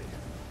immediately.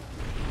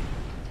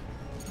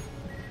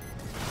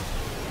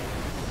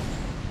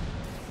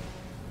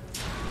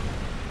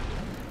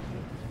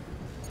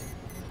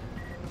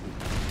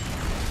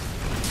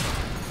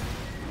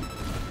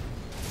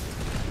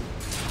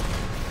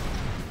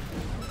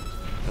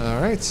 All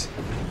right.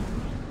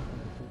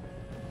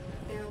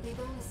 There will be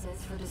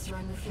bonuses for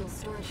destroying the fuel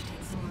storage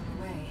tanks along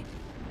the way.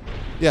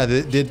 Yeah,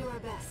 We should did do our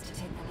best to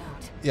take them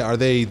out. Yeah, are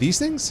they these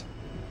things?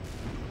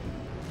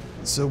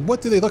 So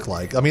what do they look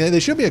like? I mean,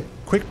 they should be a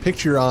quick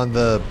picture on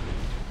the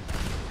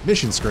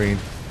mission screen.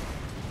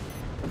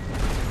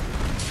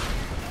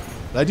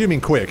 I do mean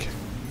quick.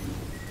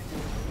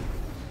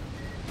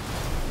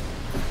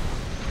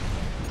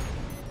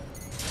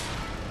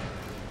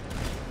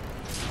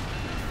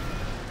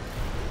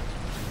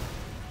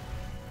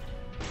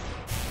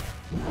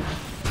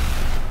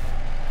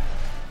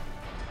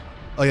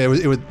 Oh yeah,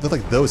 it would look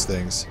like those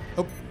things.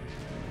 Oh.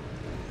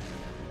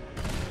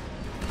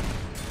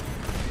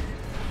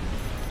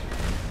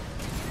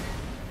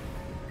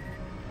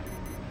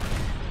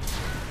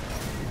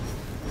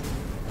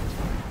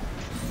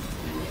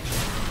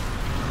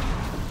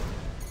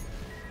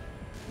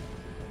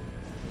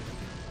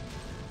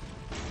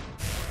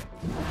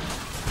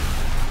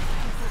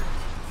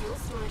 Fuel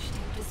storage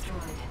tank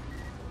destroyed.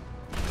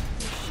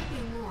 There should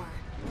be more.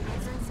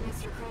 Let's earn some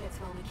extra credits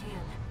while we can.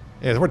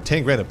 Yeah, it's worth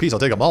 10 grand a piece. I'll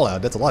take them all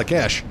out. That's a lot of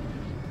cash.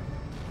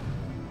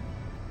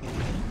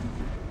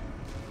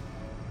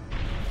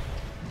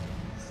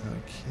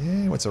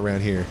 Okay, what's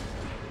around here?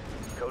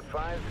 Code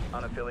 5,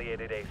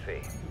 unaffiliated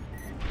AC.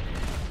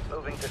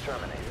 Moving to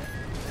terminate.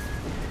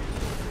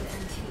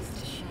 And tease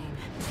to shame.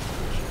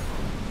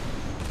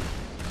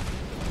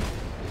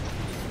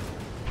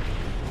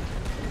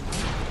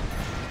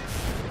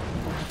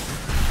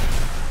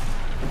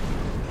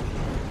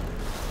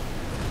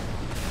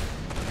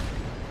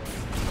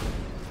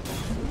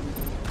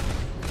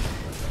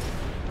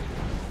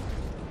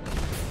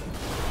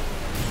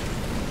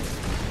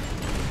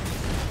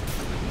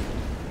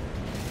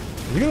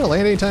 Are you gonna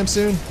land anytime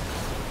soon?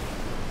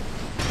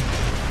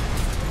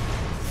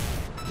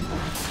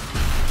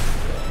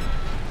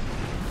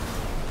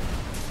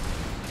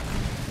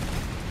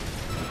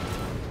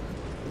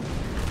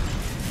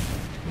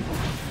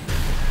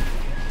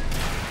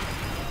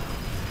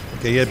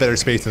 Okay, you had better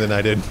spacing than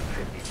I did.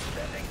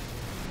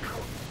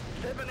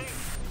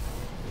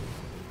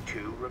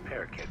 2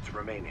 repair kits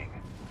remaining.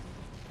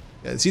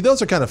 Yeah, see,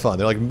 those are kind of fun.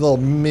 They're like little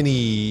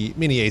mini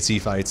AC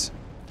fights.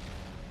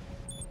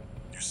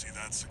 You see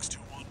that,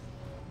 621?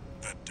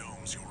 That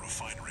dome's your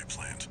refinery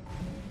plant.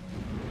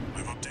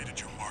 I've updated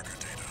your marker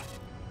data.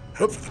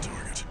 Head Oop. for the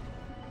target.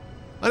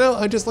 I know,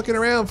 I'm just looking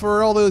around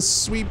for all those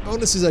sweet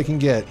bonuses I can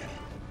get.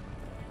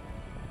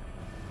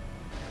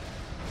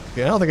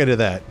 Okay, I don't think I did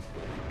that.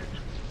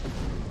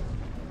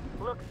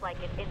 Looks like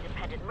an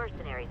independent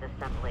mercenaries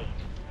assembly.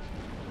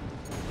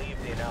 Leave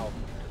the analysis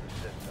to the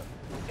system.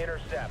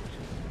 Intercept.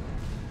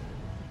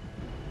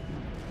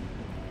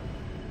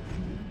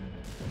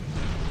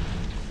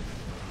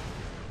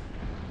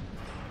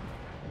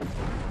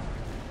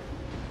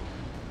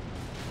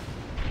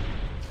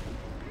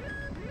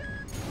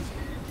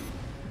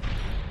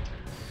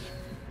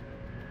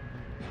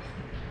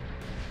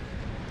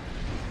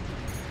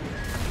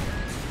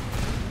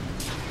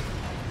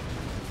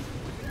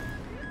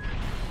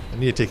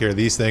 I need to take care of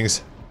these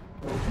things.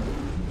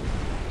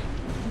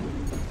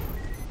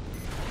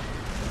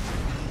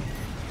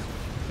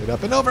 Get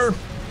up and over.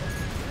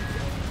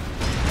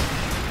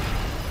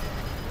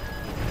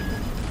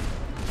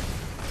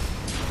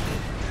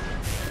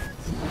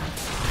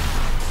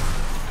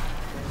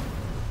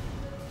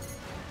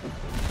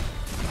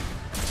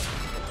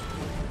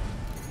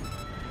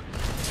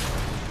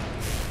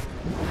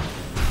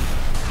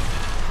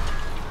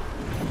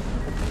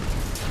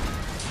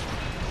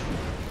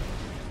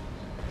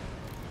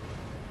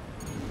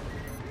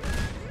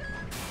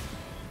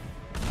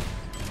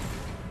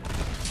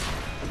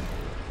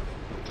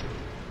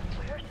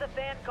 Where's the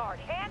Vanguard?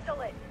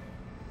 Handle it!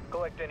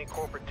 Collect any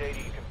corporate data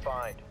you can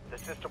find. The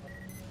system...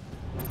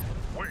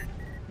 Wait,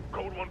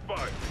 code 15.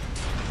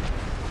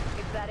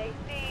 It's that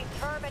AC.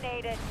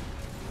 Terminate it.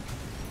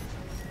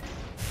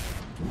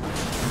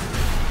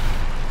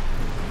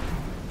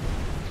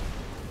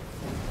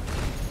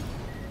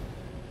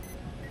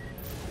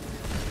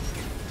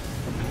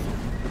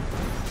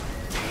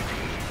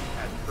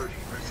 At 30%.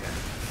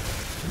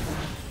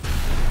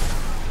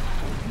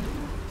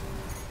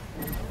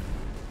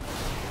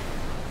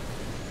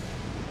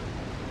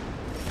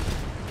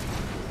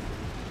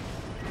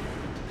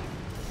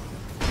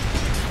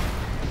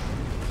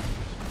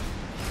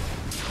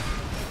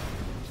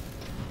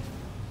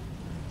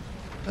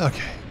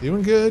 Okay,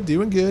 doing good,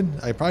 doing good.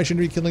 I probably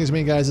shouldn't be killing as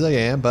many guys as I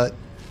am, but...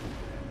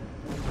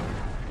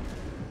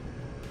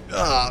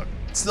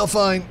 still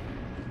fine.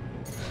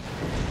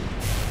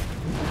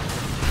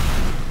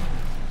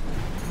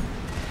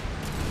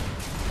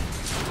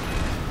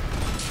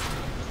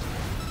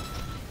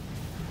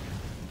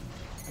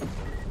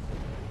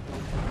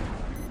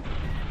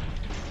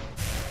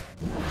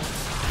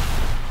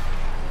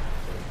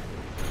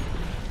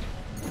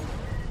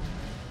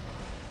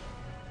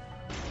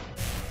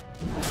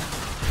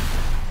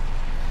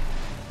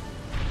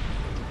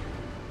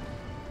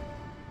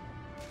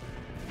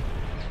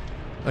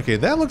 Okay,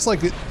 that looks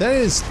like it,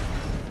 this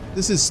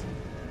is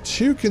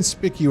too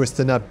conspicuous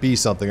to not be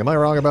something. Am I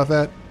wrong about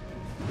that?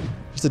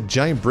 Just a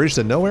giant bridge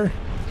to nowhere?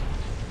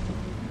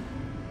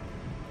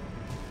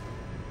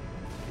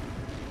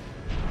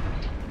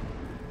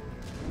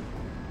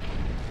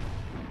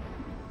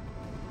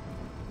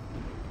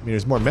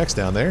 There's more mechs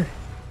down there.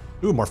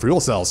 Ooh, more fuel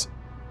cells.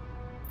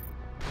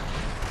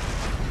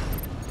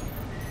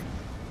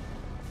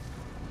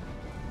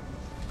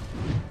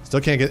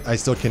 I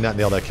still cannot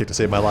nail that kick to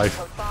save my life.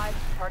 Code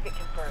 5, target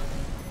confirmed.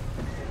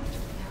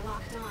 They're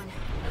locked on.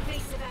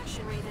 Evasive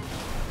action, Raven.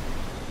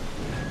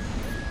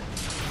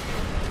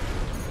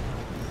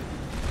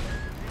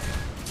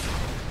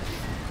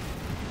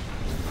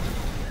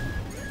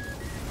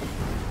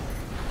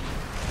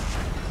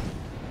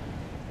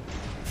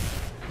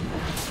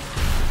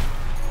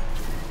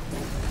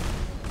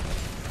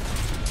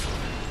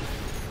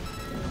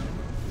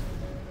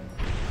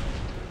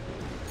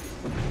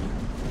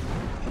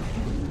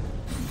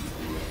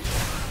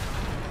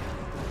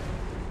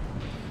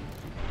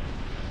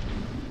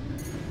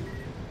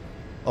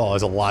 Oh,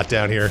 there's a lot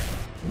down here.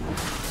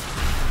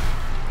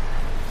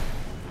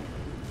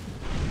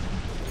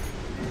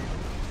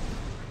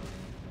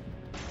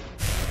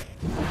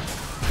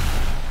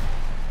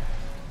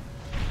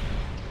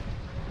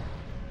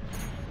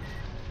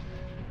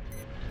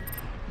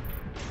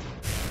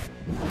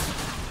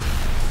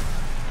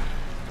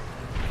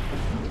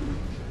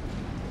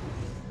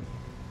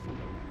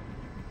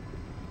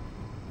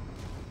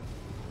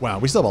 Wow,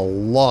 we still have a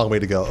long way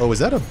to go. Oh, is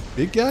that a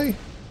big guy?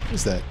 What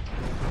is that?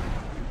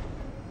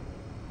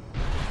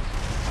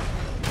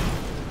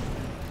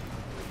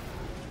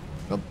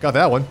 Oh, got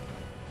that one.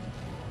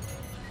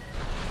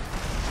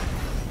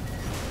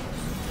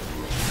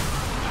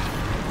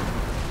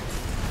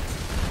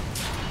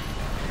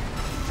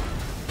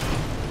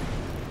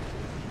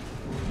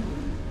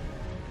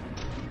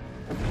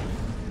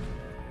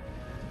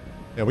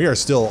 Yeah, we are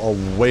still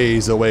a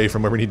ways away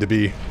from where we need to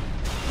be.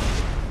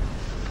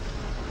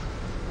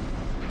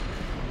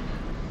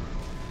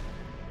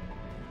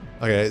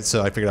 Okay,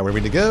 so I figured out where we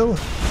need to go.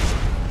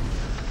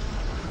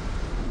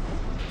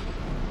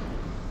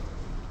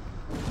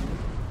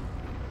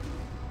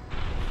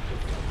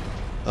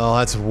 Oh,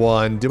 that's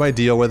one. Do I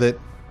deal with it?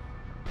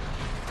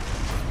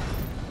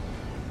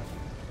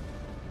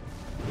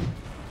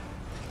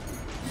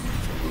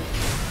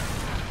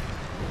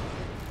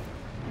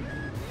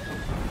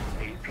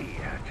 AP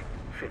at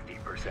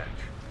 50%.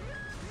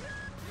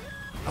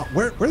 Oh,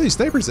 where are these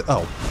snipers?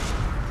 Oh.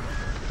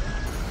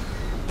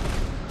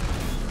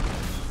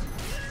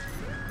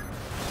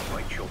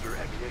 Right shoulder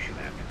ammunition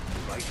at,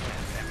 right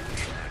hand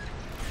ammunition at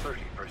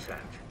 30%.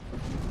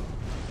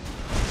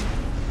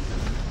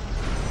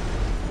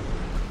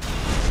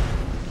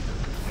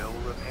 No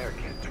repair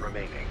kits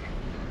remaining.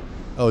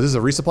 Oh, this is a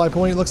resupply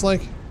point, it looks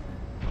like?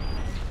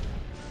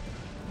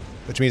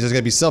 Which means there's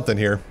gonna be something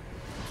here.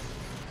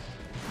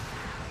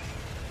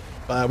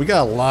 We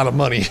got a lot of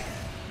money.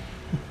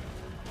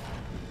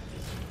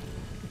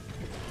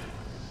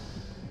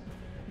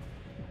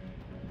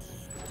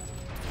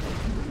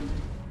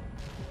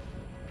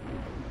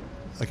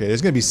 Okay,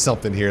 there's gonna be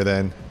something here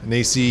then. An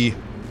AC.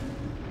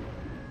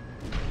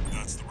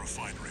 That's the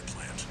refinery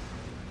plant.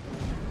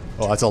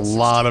 Oh, that's a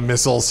lot of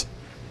missiles.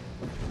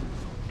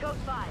 Code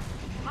 5,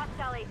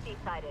 hostile AC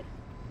sighted.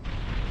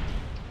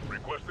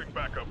 Requesting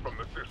backup from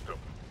the system.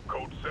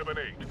 Code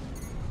 7-8.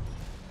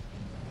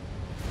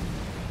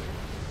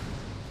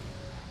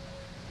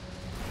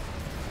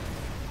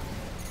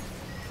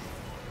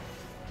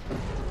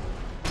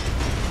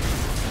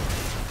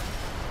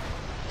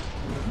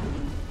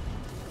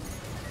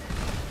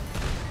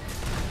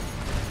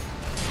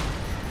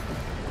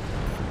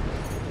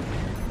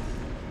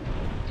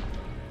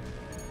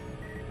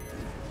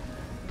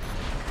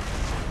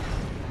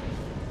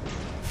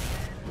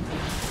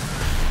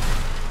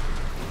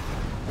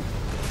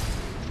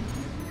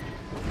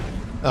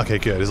 Okay,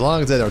 good. As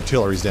long as that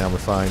artillery's down, we're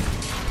fine.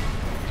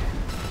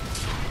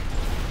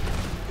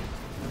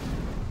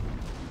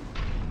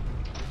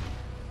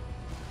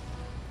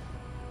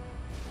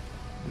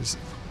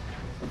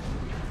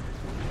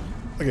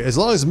 Okay, as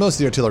long as most of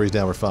the artillery's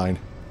down, we're fine.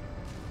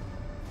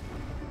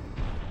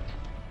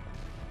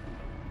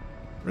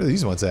 Where are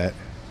these ones at?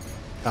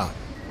 Ah.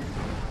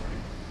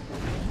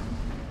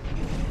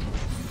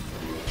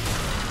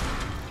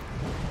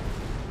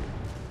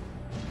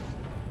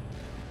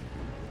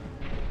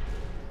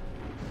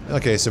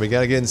 Okay, so we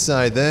gotta get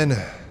inside then.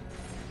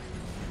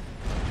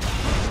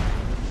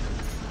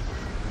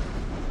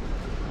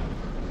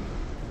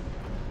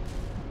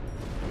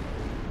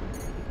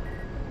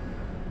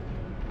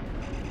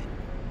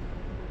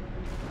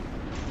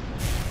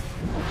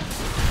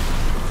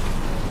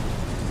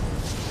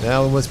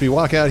 Now once we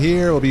walk out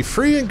here, we'll be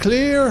free and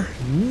clear.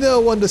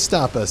 No one to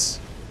stop us.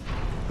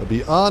 We'll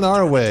be on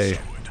our way.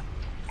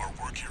 Our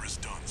work here is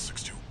done,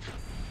 6-2.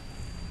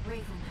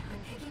 Raven, I'm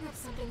picking up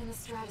something in the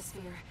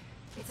stratosphere.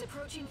 It's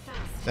approaching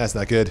fast. That's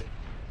not good.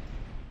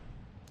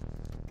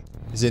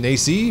 Is it an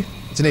AC?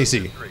 It's an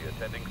AC.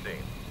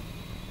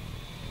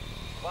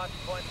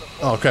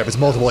 Oh crap, it's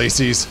multiple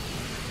ACs.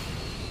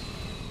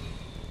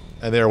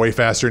 And they're way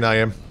faster than I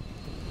am.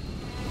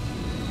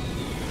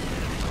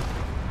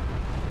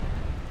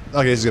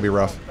 Okay, this is gonna be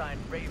rough.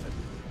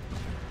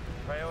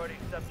 Priority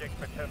subject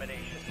for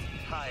termination.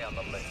 High on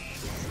the list.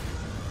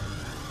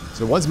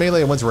 So one's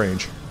melee and one's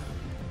range.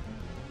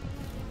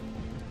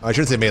 I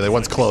shouldn't say melee.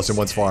 One's close and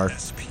one's far.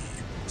 SP,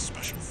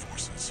 Special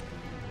Forces.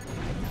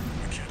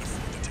 We can't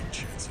afford to take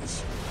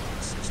chances.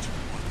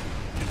 621.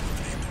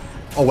 Eliminate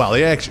them. Oh wow,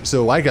 they actually.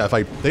 So I got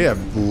fight. They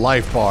have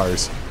life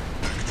bars.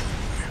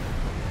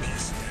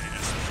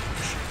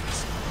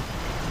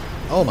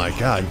 Oh my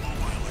god.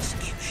 Mobile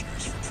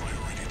executioners for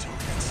priority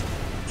targets.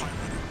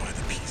 Piloted by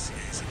the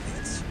PCA's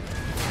elites.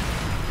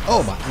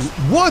 Oh my.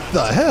 What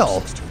the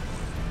hell?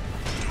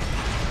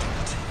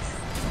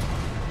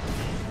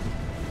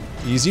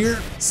 Easier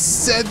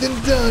said than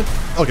done.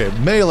 Okay,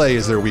 melee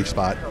is their weak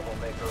spot.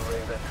 Troublemaker,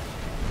 Raven.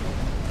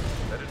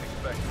 I didn't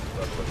expect this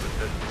level of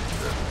resistance,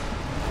 sir.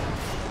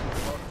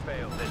 Won't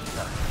fail this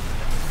time.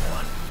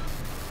 What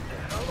the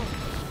hell?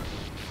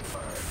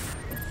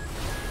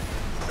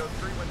 No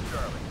 3-1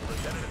 Charlie.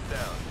 Lieutenant is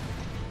down.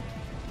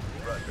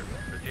 Roger.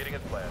 Proceeding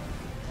as planned.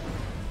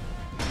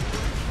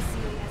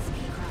 CASP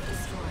craft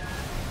destroyed.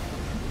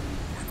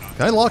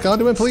 Can I lock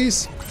onto him,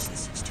 please? Focus on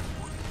 621.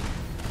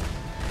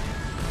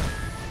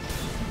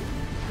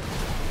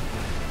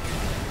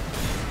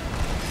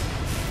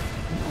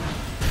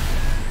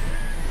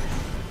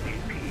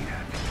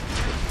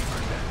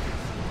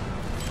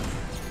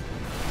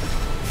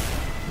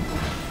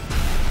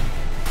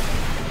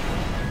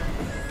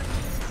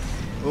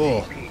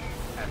 Oh.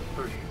 At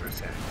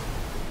 30%.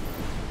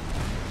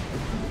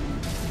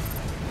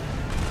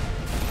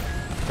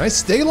 Can I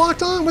stay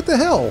locked on? What the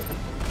hell?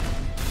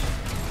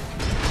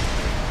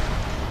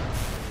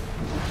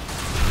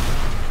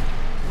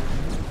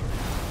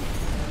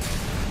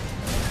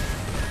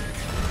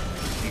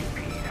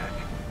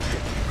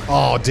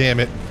 Oh, damn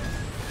it.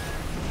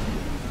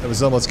 That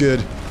was almost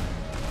good.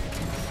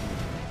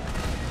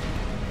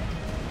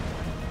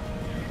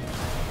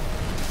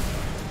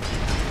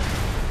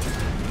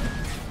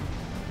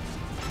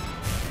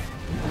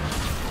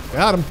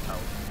 Got him.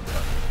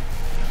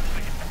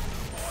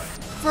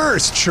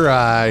 First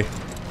try.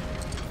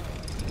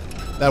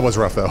 That was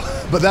rough though,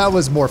 but that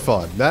was more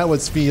fun. That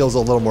was feels a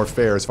little more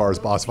fair as far as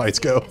boss fights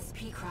go.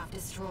 SP craft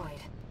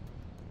destroyed.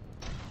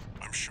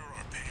 I'm sure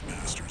our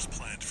paymasters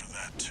planned for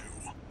that too.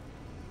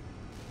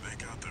 They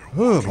got their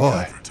Oh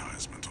boy.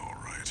 advertisement all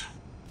right.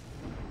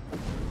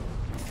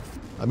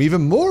 I'm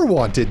even more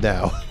wanted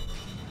now.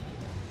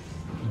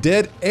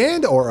 Dead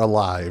and or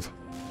alive.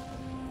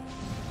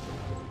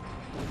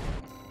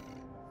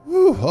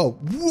 Woo, oh,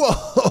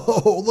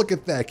 whoa, look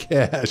at that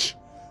cash.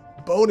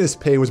 Bonus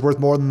pay was worth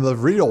more than the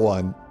real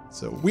one.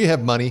 So we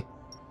have money.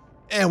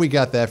 And we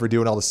got that for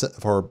doing all the,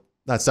 for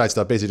not side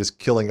stuff, basically just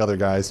killing other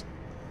guys.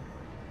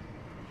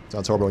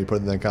 Sounds horrible when you put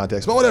it in that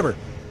context, but whatever.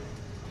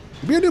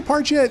 Did we have new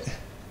parts yet?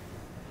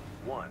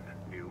 One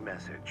new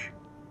message.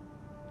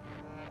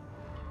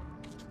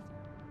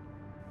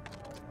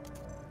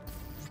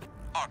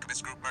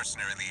 Archivist Group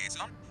Mercenary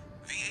Liaison,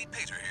 V8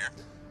 Pater here.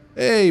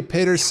 Hey,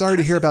 Pater, sorry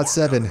to hear about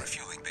 7.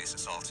 Refueling base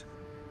assault.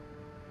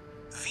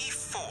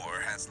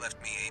 V4 has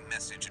left me a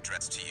message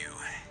addressed to you,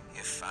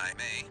 if I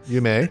may.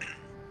 You may.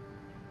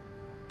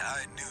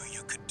 I knew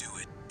you could do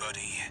it,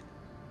 buddy.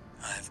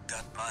 I've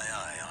got my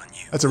eye on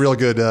you. That's a real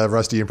good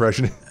Rusty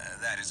impression.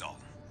 That is all.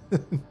 We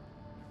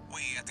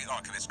at the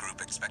Archivist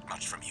Group expect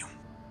much from you.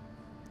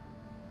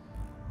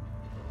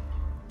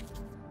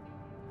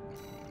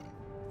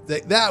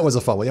 That was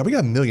a fun one. Yeah, we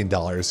got $1 million.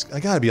 I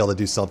gotta be able to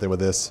do something with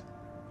this.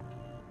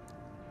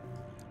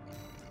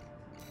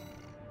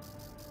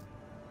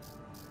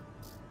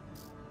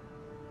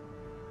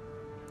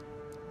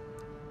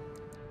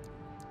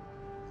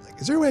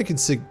 Is there a way I can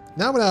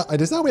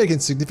there's not a way I can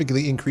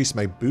significantly increase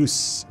my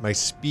boosts, my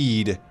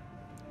speed,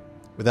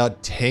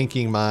 without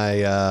tanking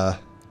my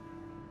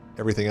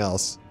everything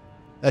else?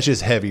 That's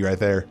just heavy right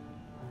there.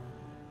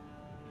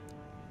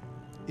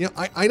 You know,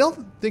 I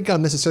don't think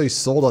I'm necessarily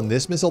sold on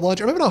this missile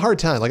launcher. I'm having a hard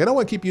time. Like, I don't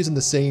want to keep using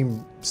the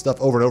same stuff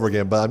over and over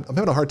again, but I'm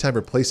having a hard time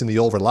replacing the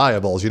old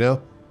reliables, you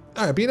know?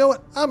 All right, but you know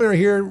what? I'm in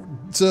here.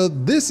 So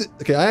this,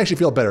 okay, I actually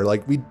feel better.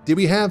 Like, did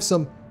we have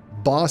some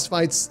boss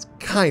fights?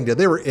 Kinda.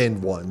 They were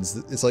end ones.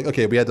 It's like,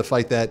 okay, we had to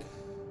fight that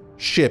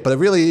shit, but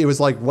it was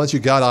like once you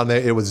got on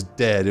there, it was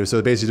dead. It was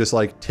so basically just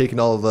like taking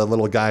all of the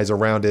little guys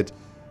around it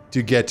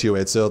to get to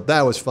it. So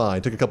that was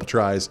fine. Took a couple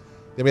tries.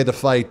 Then we had to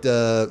fight,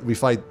 we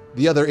fight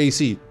the other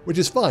AC, which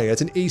is fine.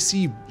 It's an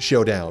AC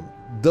showdown.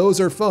 Those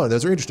are fun.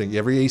 Those are interesting.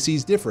 Every AC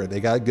is different. They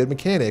got good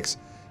mechanics.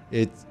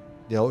 It,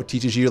 you know, it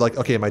teaches you like,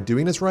 okay, am I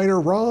doing this right or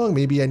wrong?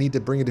 Maybe I need to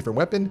bring a different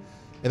weapon.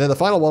 And then the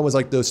final one was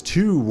like those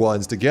two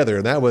ones together.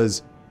 And that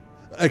was,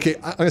 okay,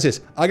 I'm gonna say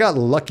this. I got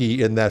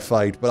lucky in that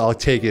fight, but I'll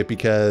take it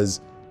because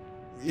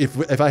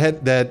if I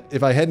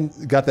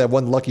hadn't got that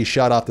one lucky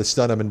shot off to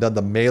stun him and done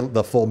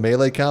the full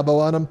melee combo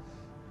on him,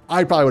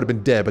 I probably would have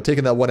been dead. But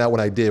taking that one out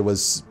when I did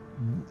was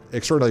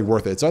extraordinarily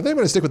worth it. So I think I'm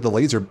gonna stick with the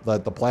laser, the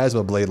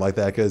plasma blade like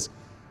that, because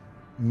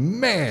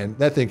man,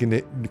 that thing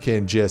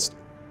can just.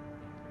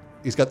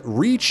 It's got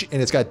reach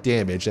and it's got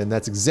damage, and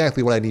that's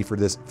exactly what I need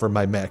for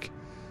my mech.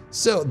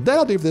 So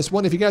that'll do for this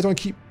one. If you guys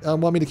want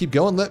me to keep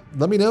going,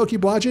 let me know.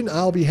 Keep watching.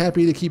 I'll be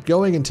happy to keep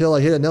going until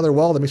I hit another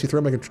wall that makes me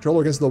throw my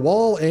controller against the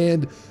wall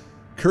and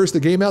curse the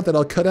game out that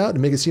I'll cut out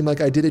and make it seem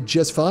like I did it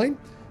just fine.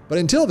 But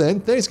until then,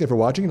 thanks again for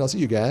watching, and I'll see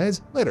you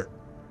guys later.